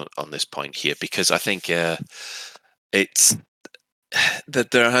discussion on this point here, because I think it's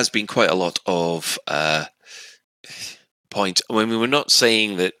that there has been quite a lot of point. I mean, we're not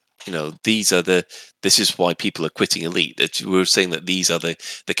saying that this is why people are quitting Elite. We're saying that these are the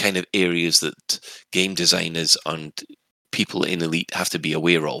kind of areas that game designers and people in Elite have to be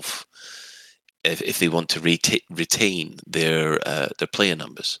aware of if they want to retain their player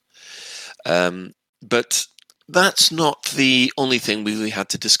numbers. But that's not the only thing we had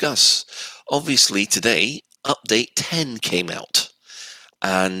to discuss. Obviously, today Update 10 came out.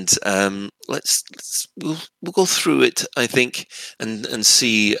 And we'll go through it, I think, and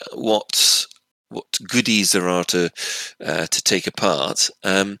see what goodies there are to take apart.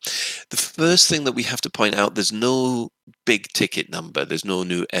 The first thing that we have to point out: there's no big ticket number. There's no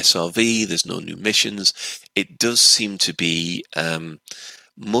new SRV. There's no new missions. It does seem to be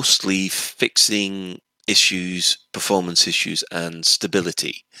mostly fixing issues, performance issues, and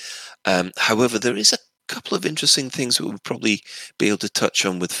stability. However, there is a couple of interesting things that we'll probably be able to touch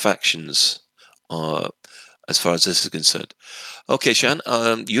on with factions as far as this is concerned. Okay, Shan,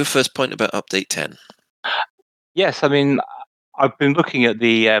 your first point about Update 10. Yes, I mean, I've been looking at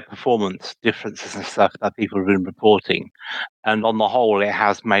the performance differences and stuff that people have been reporting, and on the whole, it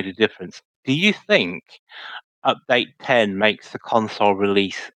has made a difference. Do you think Update 10 makes the console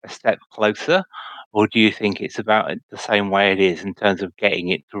release a step closer, or do you think it's about the same way it is in terms of getting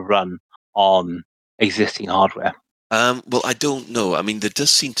it to run on existing hardware? Well, I don't know. I mean, there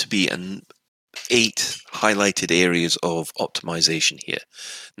does seem to be 8 highlighted areas of optimization here.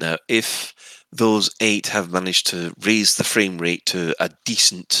 Now, if those 8 have managed to raise the frame rate to a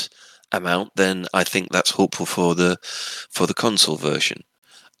decent amount, then I think that's hopeful for the console version.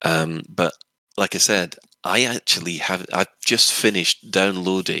 But like I said, I've just finished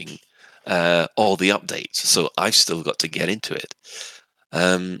downloading all the updates, so I've still got to get into it.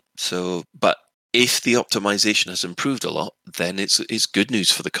 But if the optimization has improved a lot, then it's good news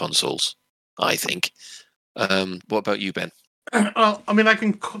for the consoles, I think. What about you, Ben? Well, I mean, I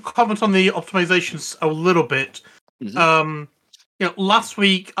can comment on the optimizations a little bit. Mm-hmm. Last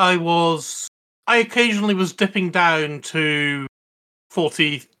week I occasionally was dipping down to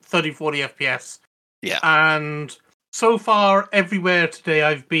 30, 40 FPS. Yeah. And so far, everywhere today,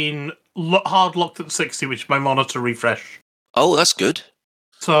 I've been hard locked at 60, which is my monitor refresh. Oh, that's good.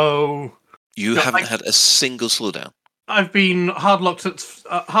 So you haven't had a single slowdown. I've been hard locked,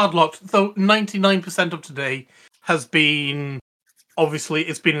 though 99% of today has been, obviously,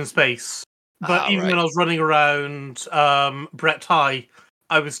 it's been in space. But even when I was running around Brett High,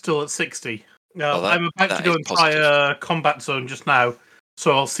 I was still at 60. I'm about to go and try a combat zone just now,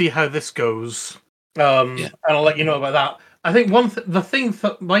 so I'll see how this goes, and I'll let you know about that. I think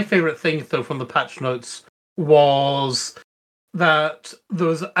my favorite thing though from the patch notes was that there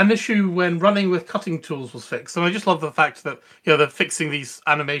was an issue when running with cutting tools was fixed, and I just love the fact that they're fixing these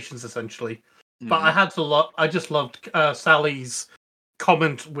animations essentially. But I just loved Sally's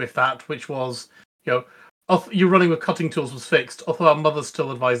comment with that, which was, you running with cutting tools was fixed, although our mothers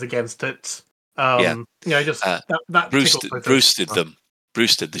still advised against it. Bruce did them.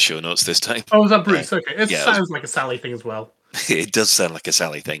 Bruce did the show notes this time. Oh, was that Bruce? Okay, it sounds like a Sally thing as well. It does sound like a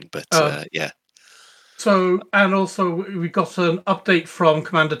Sally thing, but yeah. So, and also we got an update from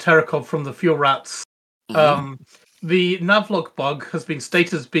Commander Terakov from the Fuel Rats. The Navlog bug has been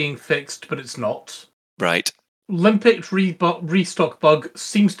stated as being fixed, but it's not. Right. Limpic restock bug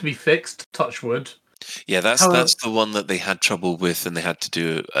seems to be fixed. Touch wood. Yeah, that's the one that they had trouble with, and they had to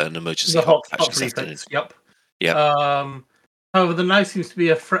do an emergency hot refix. Yep. Yeah. However, there now seems to be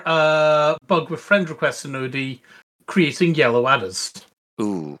a bug with friend requests in OD creating yellow adders.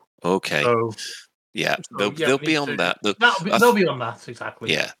 Ooh. Okay. They'll be on that. They'll be on that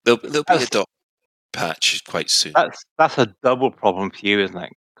exactly. Yeah. There'll be a dot patch quite soon. That's a double problem for you, isn't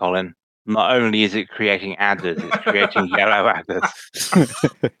it, Colin? Not only is it creating adders, it's creating yellow adders.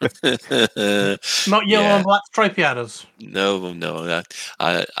 Not yellow and black stripy adders. No.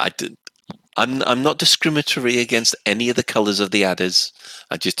 I'm not discriminatory against any of the colours of the adders.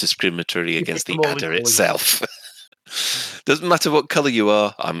 I'm just discriminatory against the adder itself. Doesn't matter what colour you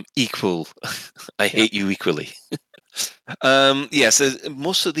are, I'm equal. I hate you equally. So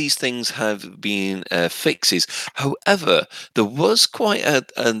most of these things have been fixes. However, there was quite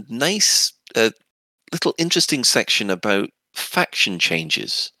a nice, little interesting section about faction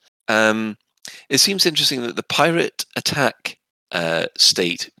changes. It seems interesting that the pirate attack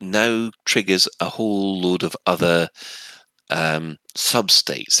state now triggers a whole load of other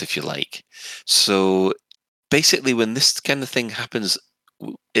sub-states, if you like. So basically, when this kind of thing happens,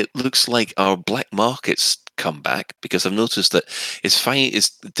 it looks like our black markets come back, because I've noticed that it's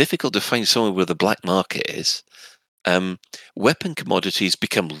difficult to find somewhere where the black market is. Weapon commodities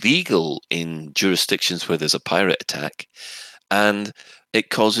become legal in jurisdictions where there's a pirate attack, and it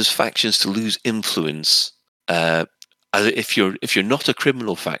causes factions to lose influence. If you're not a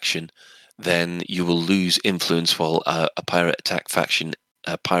criminal faction, then you will lose influence while a pirate attack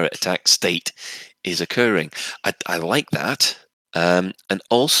state is occurring. I like that. And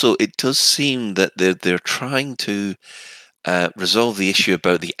also, it does seem that they're trying to resolve the issue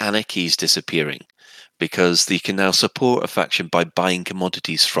about the anarchies disappearing, because they can now support a faction by buying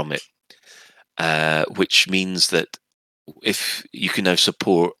commodities from it, which means that if you can now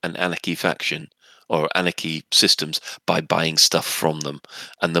support an anarchy faction or anarchy systems by buying stuff from them,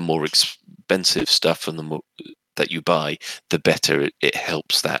 and the more expensive stuff and the more that you buy, the better it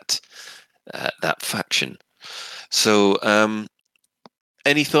helps that faction. So,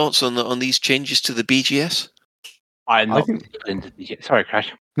 any thoughts on these changes to the BGS? I'm not into BGS. Sorry,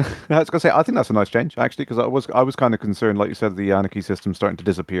 Crash. I was going to say, I think that's a nice change, actually, because I was kind of concerned, like you said, the anarchy system starting to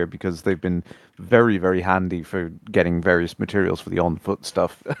disappear, because they've been very, very handy for getting various materials for the on-foot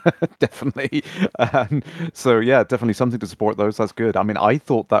stuff, definitely. So, yeah, definitely something to support those. That's good. I mean, I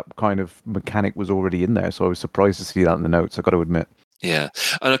thought that kind of mechanic was already in there, so I was surprised to see that in the notes, I've got to admit. Yeah,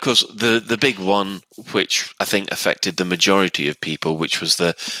 and of course the big one, which I think affected the majority of people, which was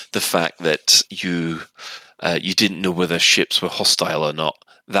the fact that you didn't know whether ships were hostile or not.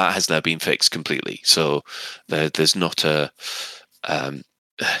 That has now been fixed completely. So there's not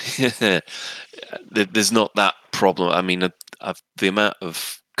there's not that problem. I mean, the amount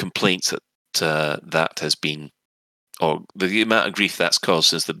of complaints that has been, or the amount of grief that's caused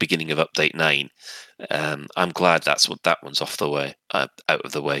since the beginning of Update 9. I'm glad that one's out of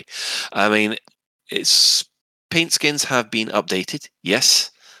the way. I mean, paint skins have been updated. Yes,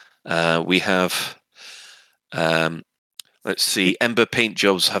 we have. Let's see. Ember paint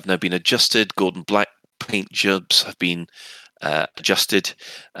jobs have now been adjusted. Gold and black paint jobs have been adjusted.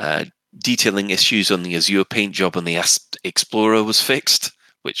 Detailing issues on the Azure paint job on the Asp Explorer was fixed,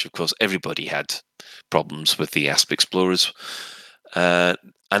 which of course everybody had problems with the Asp Explorers.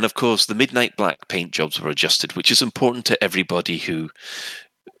 And of course, the Midnight Black paint jobs were adjusted, which is important to everybody who...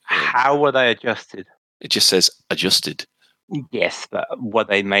 How were they adjusted? It just says adjusted. Yes, but were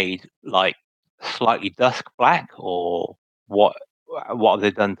they made like slightly dusk black, or what have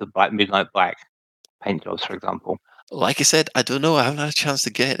they done to Midnight Black paint jobs, for example? Like I said, I don't know. I haven't had a chance to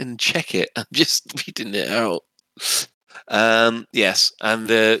get in and check it. I'm just reading it out. Yes, and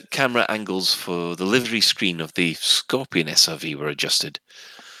the camera angles for the livery screen of the Scorpion SRV were adjusted.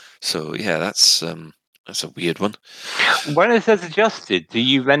 So yeah, that's a weird one. When it says adjusted, do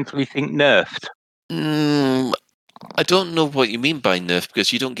you mentally think nerfed? I don't know what you mean by nerf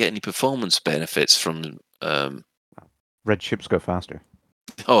because you don't get any performance benefits from. Red ships go faster.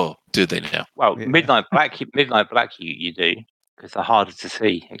 Oh, do they now? Well, yeah. Midnight Black, you do because they're harder to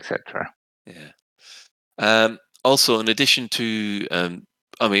see, etc. Yeah. Also, in addition to,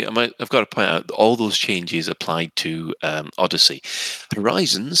 I've got to point out that all those changes applied to Odyssey.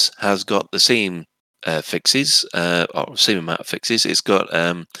 Horizons has got the same fixes, or same amount of fixes. It's got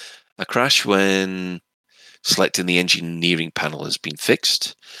a crash when selecting the engineering panel has been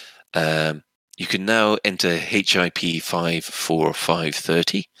fixed. You can now enter HIP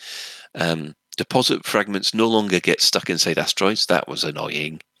 54530. Deposit fragments no longer get stuck inside asteroids. That was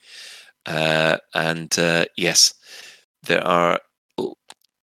annoying. Yes, there are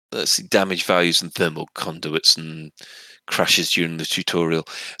damage values and thermal conduits and crashes during the tutorial.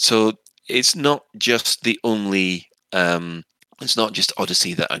 So it's not just it's not just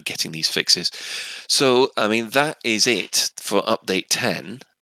Odyssey that are getting these fixes. So, that is it for Update 10.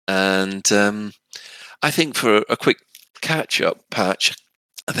 And I think for a quick catch-up patch,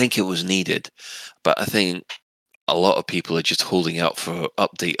 I think it was needed. But I think a lot of people are just holding out for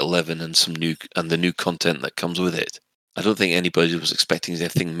Update 11 and the new content that comes with it. I don't think anybody was expecting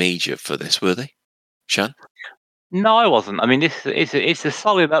anything major for this, were they? Shan? No, I wasn't. It's a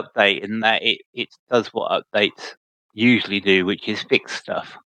solid update in that it does what updates usually do, which is fix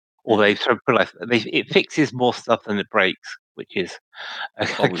stuff. Or it fixes more stuff than it breaks, which is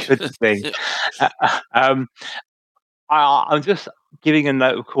a good thing. I'm just giving a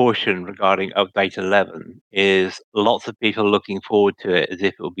note of caution regarding Update 11. Is lots of people looking forward to it as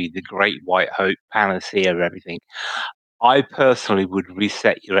if it will be the great white hope panacea of everything. I personally would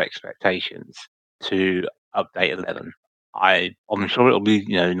reset your expectations to Update 11. I'm sure it'll be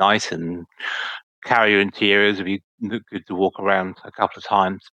nice and carry you into areas. It'll be good to walk around a couple of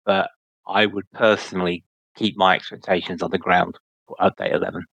times, but I would personally keep my expectations on the ground for Update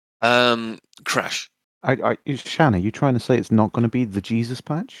 11. Crash. Shan, are you trying to say it's not going to be the Jesus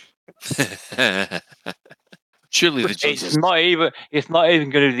patch? Surely the Jesus. It's not even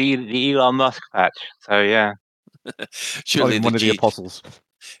going to be the Elon Musk patch. So yeah. Surely one of the apostles.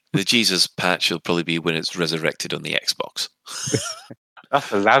 The Jesus patch will probably be when it's resurrected on the Xbox. That's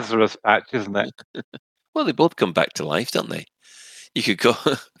the Lazarus patch, isn't it? Well, they both come back to life, don't they? You could go.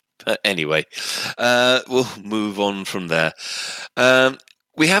 But anyway, we'll move on from there.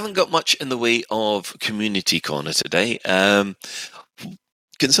 We haven't got much in the way of community corner today. Can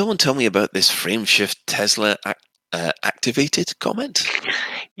someone tell me about this Frameshift Tesla activated comment?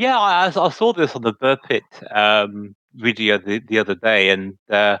 Yeah, I saw this on the Burpit video the other day, and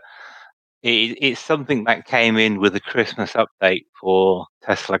it's something that came in with the Christmas update for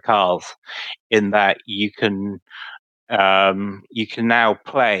Tesla cars, in that you can now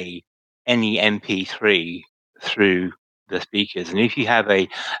play any MP3 through the speakers. And if you have a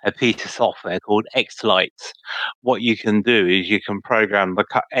piece of software called X-Lights, what you can do is you can program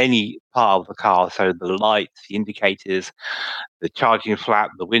any part of the car, so the lights, the indicators, the charging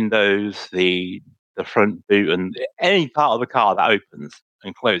flap, the windows, the front boot, and any part of the car that opens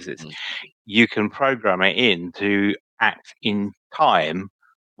and closes, you can program it in to act in time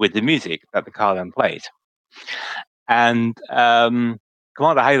with the music that the car then plays. And Commander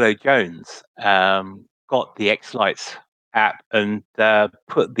Halo Jones got the X-Lights app and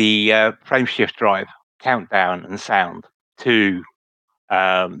put the Frameshift drive countdown and sound to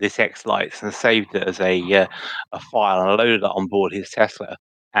this X-Lights and saved it as a file and loaded it on board his Tesla.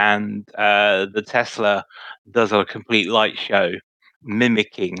 And the Tesla does a complete light show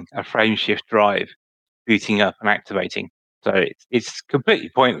mimicking a Frameshift drive booting up and activating. So it's completely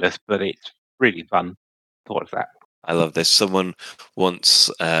pointless, but it's really fun. Thought of that. I love this. Someone wants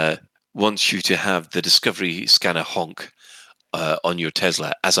you to have the Discovery Scanner honk on your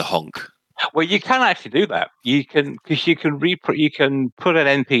Tesla as a honk. Well, you can actually do that. You can, because you can put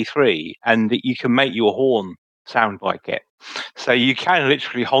an MP3 and you can make your horn sound like it. So you can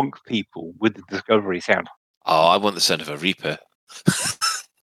literally honk people with the Discovery sound. Oh, I want the sound of a Reaper.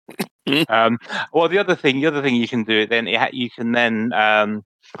 Well, the other thing you can do then, you can then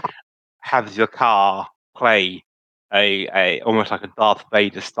have your car play a almost like a Darth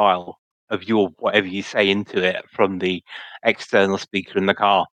Vader style of whatever you say into it from the external speaker in the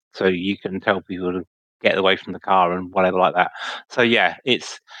car, so you can tell people to get away from the car and whatever like that. So yeah,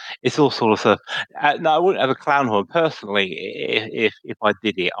 it's all sort of stuff. No, I wouldn't have a clown horn personally. If I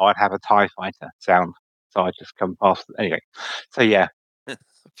did it, I'd have a TIE fighter sound so I just come past. Anyway, so yeah.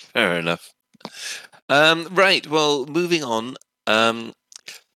 Fair enough. Right. Well, moving on.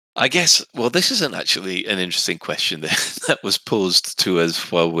 I guess. Well, this isn't actually an interesting question that was posed to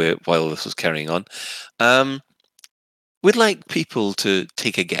us while this was carrying on. We'd like people to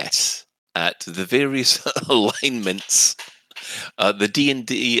take a guess at the various alignments, the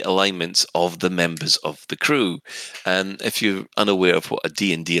D&D alignments of the members of the crew. And if you're unaware of what a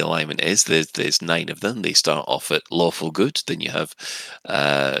D&D alignment is, there's 9 of them. They start off at lawful good, then you have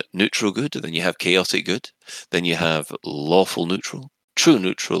neutral good, then you have chaotic good, then you have lawful neutral, true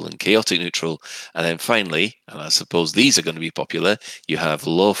neutral, and chaotic neutral. And then finally, and I suppose these are going to be popular, you have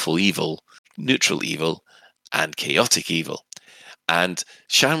lawful evil, neutral evil, and chaotic evil. And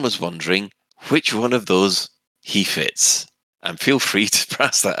Shan was wondering which one of those he fits. And feel free to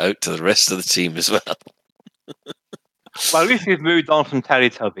pass that out to the rest of the team as well. Well, at least we've moved on from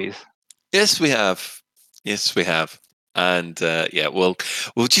Teletubbies. Yes, we have. Yes, we have. And yeah, we'll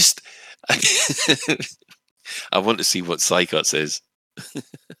just... I want to see what Psychot says.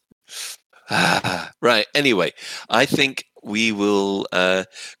 Right, anyway, I think we will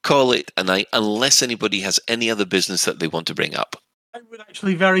call it a night unless anybody has any other business that they want to bring up. I would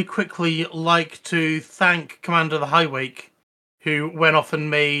actually very quickly like to thank Commander the Highwake, who went off and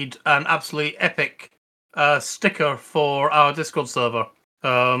made an absolutely epic sticker for our Discord server.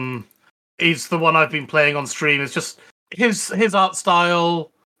 He's the one I've been playing on stream. It's just his art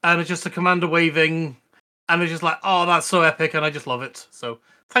style, and it's just a commander waving, and it's just like, oh, that's so epic, and I just love it. So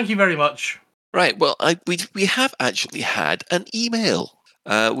thank you very much. Right, well, we have actually had an email.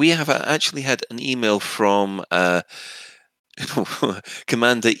 We have actually had an email from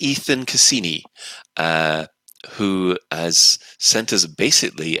Commander Ethan Cassini, who has sent us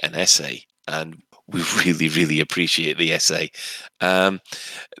basically an essay, and we really, really appreciate the essay.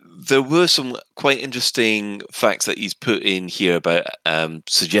 There were some quite interesting facts that he's put in here about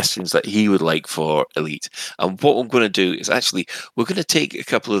suggestions that he would like for Elite. And what I'm going to do is actually, we're going to take a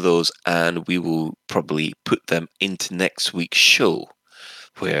couple of those and we will probably put them into next week's show,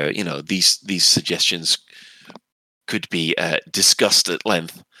 where, you know, these suggestions could be discussed at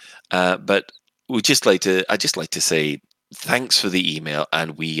length. But I'd just like to say thanks for the email,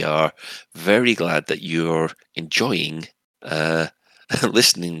 and we are very glad that you're enjoying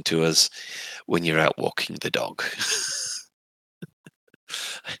listening to us when you're out walking the dog.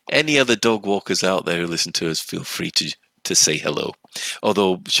 Any other dog walkers out there who listen to us, feel free to say hello.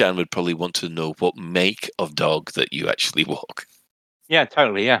 Although Shan would probably want to know what make of dog that you actually walk. Yeah,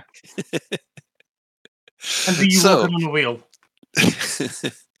 totally, yeah. And do you walk on a wheel?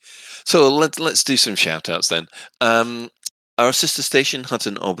 So let's do some shout outs then. Our sister station,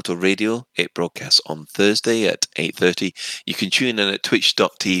 Hutton Orbital Radio, it broadcasts on Thursday at 8:30. You can tune in at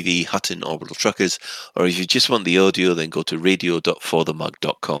twitch.tv Hutton Orbital Truckers, or if you just want the audio, then go to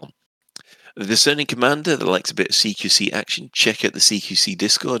radio.forthemug.com. The discerning commander that likes a bit of CQC action, check out the CQC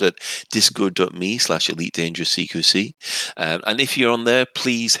Discord at discord.me/Elite Dangerous CQC. And if you're on there,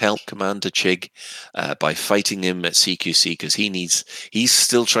 please help Commander Chig by fighting him at CQC, because he's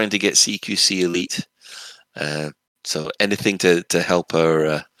still trying to get CQC Elite. So anything to help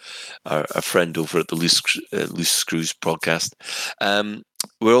our friend over at the Loose Screws podcast.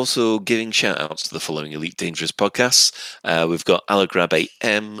 We're also giving shout-outs to the following Elite Dangerous podcasts. We've got Alagrab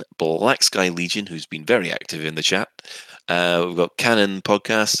 8M, Black Sky Legion, who's been very active in the chat. We've got Canon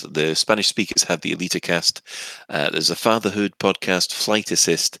Podcast. The Spanish speakers have the Elite Cast. There's a Fatherhood podcast, Flight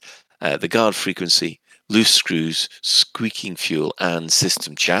Assist, the Guard Frequency, Loose Screws, Squeaking Fuel, and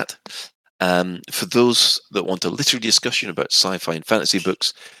System Chat. For those that want a literary discussion about sci-fi and fantasy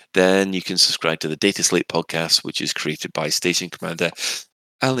books, then you can subscribe to the Data Slate podcast, which is created by Station Commander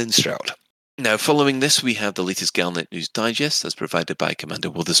Alan Stroud. Now, following this, we have the latest Galnet News Digest, as provided by Commander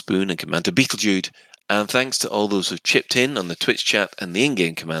Witherspoon and Commander Beetlejude. And thanks to all those who've chipped in on the Twitch chat and the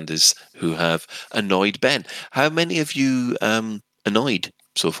in-game commanders who have annoyed Ben. How many of you annoyed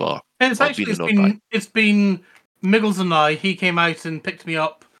so far? It's been Miggles and I. He came out and picked me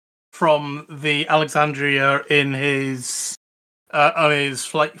up from the Alexandria in his on his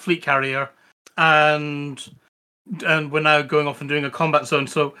fleet carrier, and we're now going off and doing a combat zone.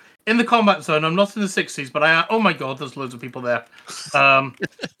 So in the combat zone, I'm not in the 60s, but oh my god, there's loads of people there. I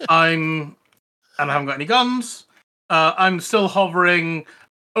haven't got any guns. I'm still hovering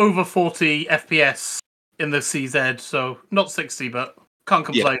over 40 FPS in the CZ, so not 60, but can't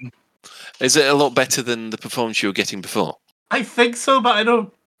complain. Yeah. Is it a lot better than the performance you were getting before? I think so, but I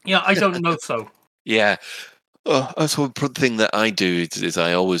don't know so. Yeah. That's one thing that I do is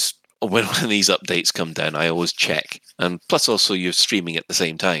I always, when one of these updates come down, I always check. And plus also you're streaming at the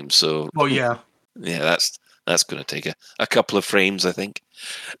same time, so... Oh, yeah. Yeah, that's going to take a couple of frames, I think.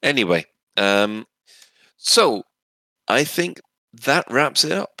 Anyway, so I think that wraps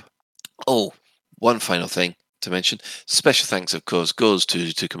it up. Oh, one final thing to mention. Special thanks, of course, goes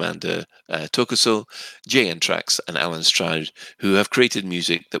to Commander Tokuso, Jay Antrax, and Alan Stroud, who have created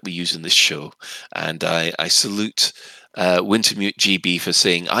music that we use in this show. And I salute Wintermute GB for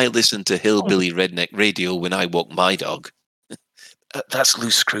saying, I listen to Hillbilly Redneck Radio when I walk my dog. That's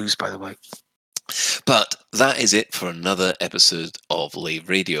loose screws, by the way. But that is it for another episode of Lave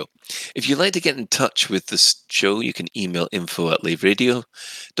Radio. If you'd like to get in touch with this show, you can email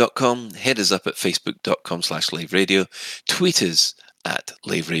info@laveradio.com, head us up at facebook.com/laveradio, tweet us at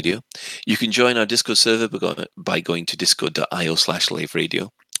Lave Radio. You can join our Discord server by going to discord.io/laveradio.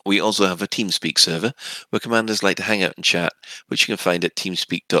 We also have a TeamSpeak server where commanders like to hang out and chat, which you can find at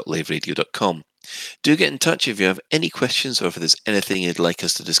teamspeak.laveradio.com. Do get in touch if you have any questions or if there's anything you'd like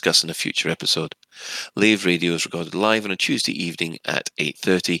us to discuss in a future episode. Lave Radio is recorded live on a Tuesday evening at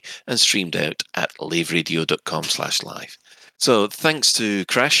 8:30 and streamed out at laveradio.com/live. So thanks to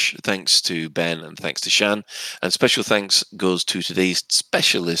Crash, thanks to Ben, and thanks to Shan. And special thanks goes to today's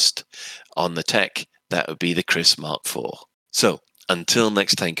specialist on the tech. That would be the Chris Mark IV. So until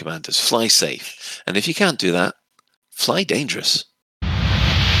next time, commanders, fly safe. And if you can't do that, fly dangerous.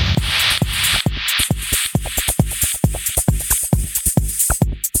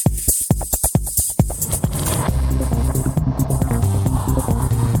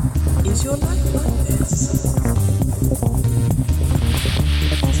 Is your life like this?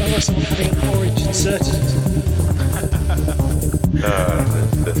 Sounds like someone having an orange inserted.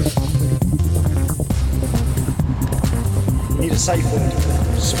 Need a safe word.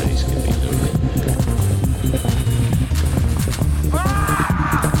 Space can be loaded.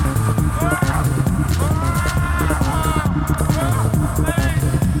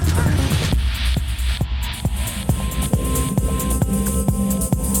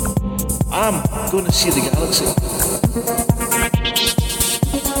 I'm going to see the galaxy.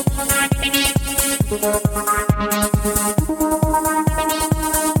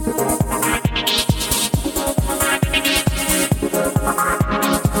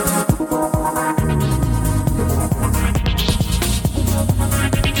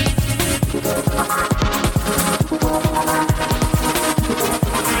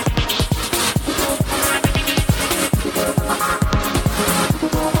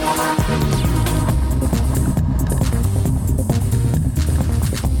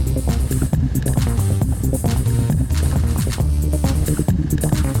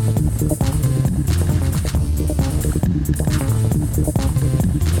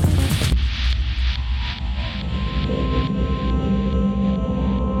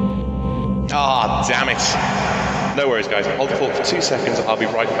 Ah, damn it. No worries, guys. Hold the fort for 2 seconds. I'll be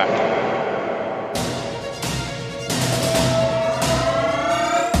right back.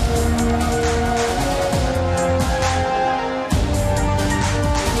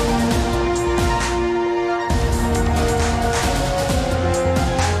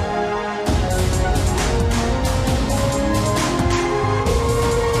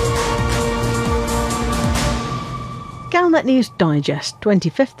 Galnet News Digest,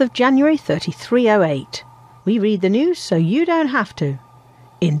 25th of January 3308. We read the news so you don't have to.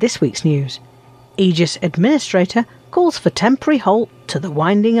 In this week's news, Aegis Administrator calls for temporary halt to the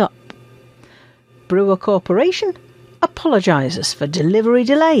winding up. Brewer Corporation apologises for delivery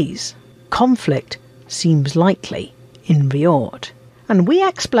delays. Conflict seems likely in Riord. And we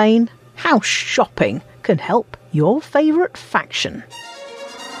explain how shopping can help your favourite faction.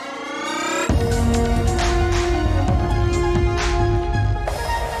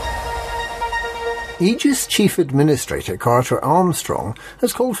 Aegis Chief Administrator Carter Armstrong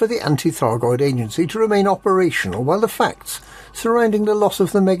has called for the Anti-Thargoid Agency to remain operational while the facts surrounding the loss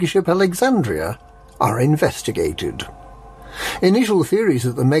of the megaship Alexandria are investigated. Initial theories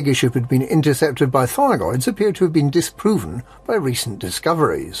that the megaship had been intercepted by Thargoids appear to have been disproven by recent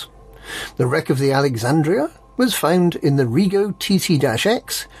discoveries. The wreck of the Alexandria was found in the Rigo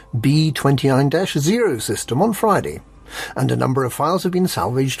TT-X B29-0 system on Friday, and a number of files have been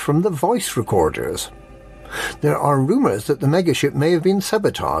salvaged from the voice recorders. There are rumours that the megaship may have been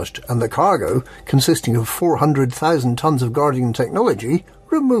sabotaged and the cargo, consisting of 400,000 tons of Guardian technology,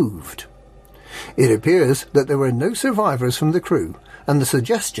 removed. It appears that there were no survivors from the crew, and the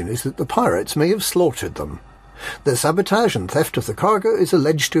suggestion is that the pirates may have slaughtered them. The sabotage and theft of the cargo is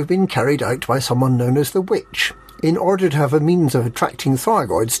alleged to have been carried out by someone known as the Witch, in order to have a means of attracting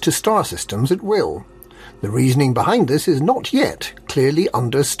Thargoids to star systems at will. The reasoning behind this is not yet clearly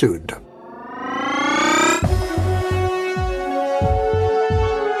understood.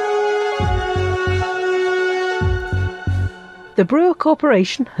 The Brewer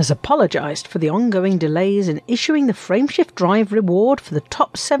Corporation has apologised for the ongoing delays in issuing the Frameshift Drive reward for the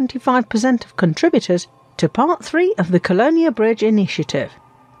top 75% of contributors to Part 3 of the Colonia Bridge initiative.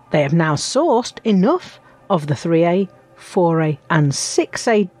 They have now sourced enough of the 3A, 4A and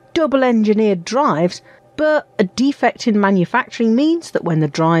 6A double-engineered drives, but a defect in manufacturing means that when the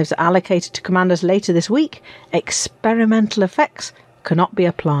drives are allocated to commanders later this week, experimental effects cannot be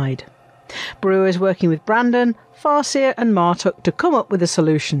applied. Brewer is working with Brandon, Farseer and Martuk to come up with a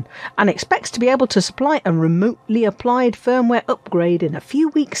solution and expects to be able to supply a remotely applied firmware upgrade in a few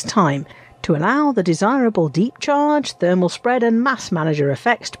weeks' time to allow the desirable deep charge, thermal spread and mass manager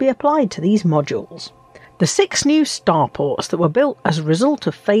effects to be applied to these modules. The 6 new starports that were built as a result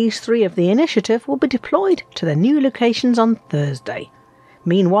of Phase 3 of the initiative will be deployed to their new locations on Thursday.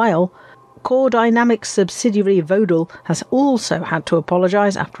 Meanwhile, Core Dynamics subsidiary Vodal has also had to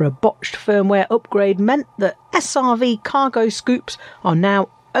apologise after a botched firmware upgrade meant that SRV cargo scoops are now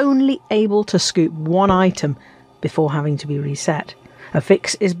only able to scoop one item before having to be reset. A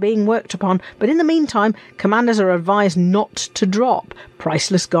fix is being worked upon, but in the meantime, commanders are advised not to drop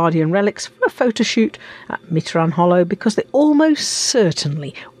priceless Guardian relics for a photo shoot at Mitran Hollow because they almost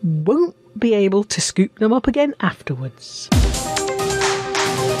certainly won't be able to scoop them up again afterwards.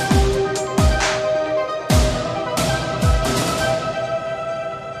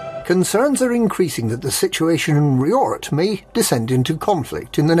 Concerns are increasing that the situation in Riort may descend into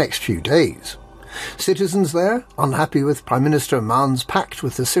conflict in the next few days. Citizens there, unhappy with Prime Minister Maan's pact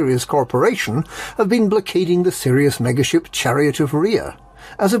with the Sirius Corporation, have been blockading the Sirius megaship Chariot of Rhea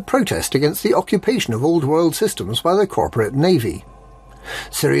as a protest against the occupation of old world systems by the corporate navy.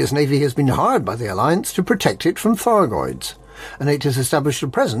 Sirius Navy has been hired by the Alliance to protect it from Thargoids, and it has established a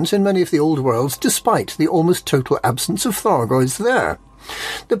presence in many of the old worlds despite the almost total absence of Thargoids there.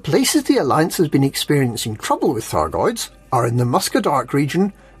 The places the Alliance has been experiencing trouble with Thargoids are in the Muscadark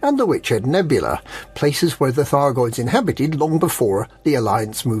region and the Witchhead Nebula, places where the Thargoids inhabited long before the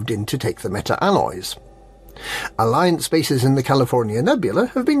Alliance moved in to take the meta-alloys. Alliance bases in the California Nebula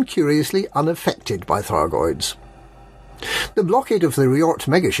have been curiously unaffected by Thargoids. The blockade of the Riort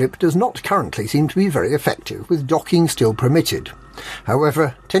megaship does not currently seem to be very effective, with docking still permitted.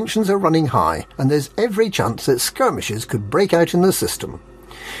 However, tensions are running high, and there's every chance that skirmishes could break out in the system.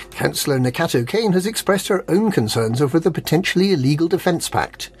 Councillor Nakato Kane has expressed her own concerns over the potentially illegal Defence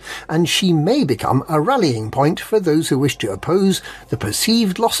Pact, and she may become a rallying point for those who wish to oppose the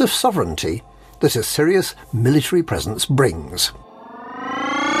perceived loss of sovereignty that a serious military presence brings.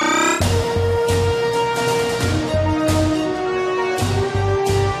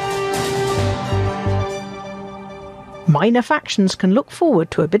 Minor factions can look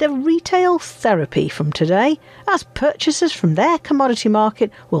forward to a bit of retail therapy from today, as purchases from their commodity market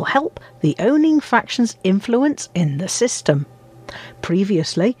will help the owning faction's influence in the system.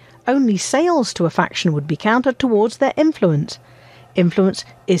 Previously, only sales to a faction would be counted towards their influence. Influence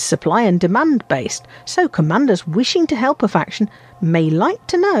is supply and demand based, so commanders wishing to help a faction may like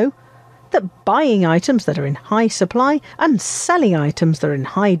to know that buying items that are in high supply and selling items that are in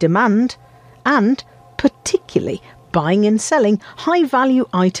high demand, and particularly buying and selling high-value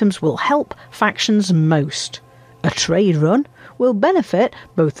items will help factions most. A trade run will benefit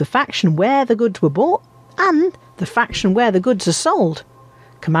both the faction where the goods were bought and the faction where the goods are sold.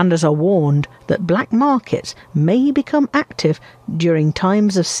 Commanders are warned that black markets may become active during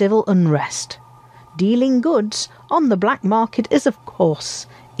times of civil unrest. Dealing goods on the black market is, of course,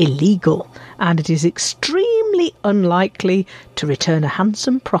 illegal, and it is extremely unlikely to return a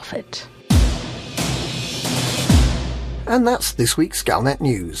handsome profit. And that's this week's Galnet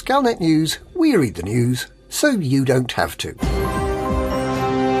News. Galnet News, we read the news, so you don't have to.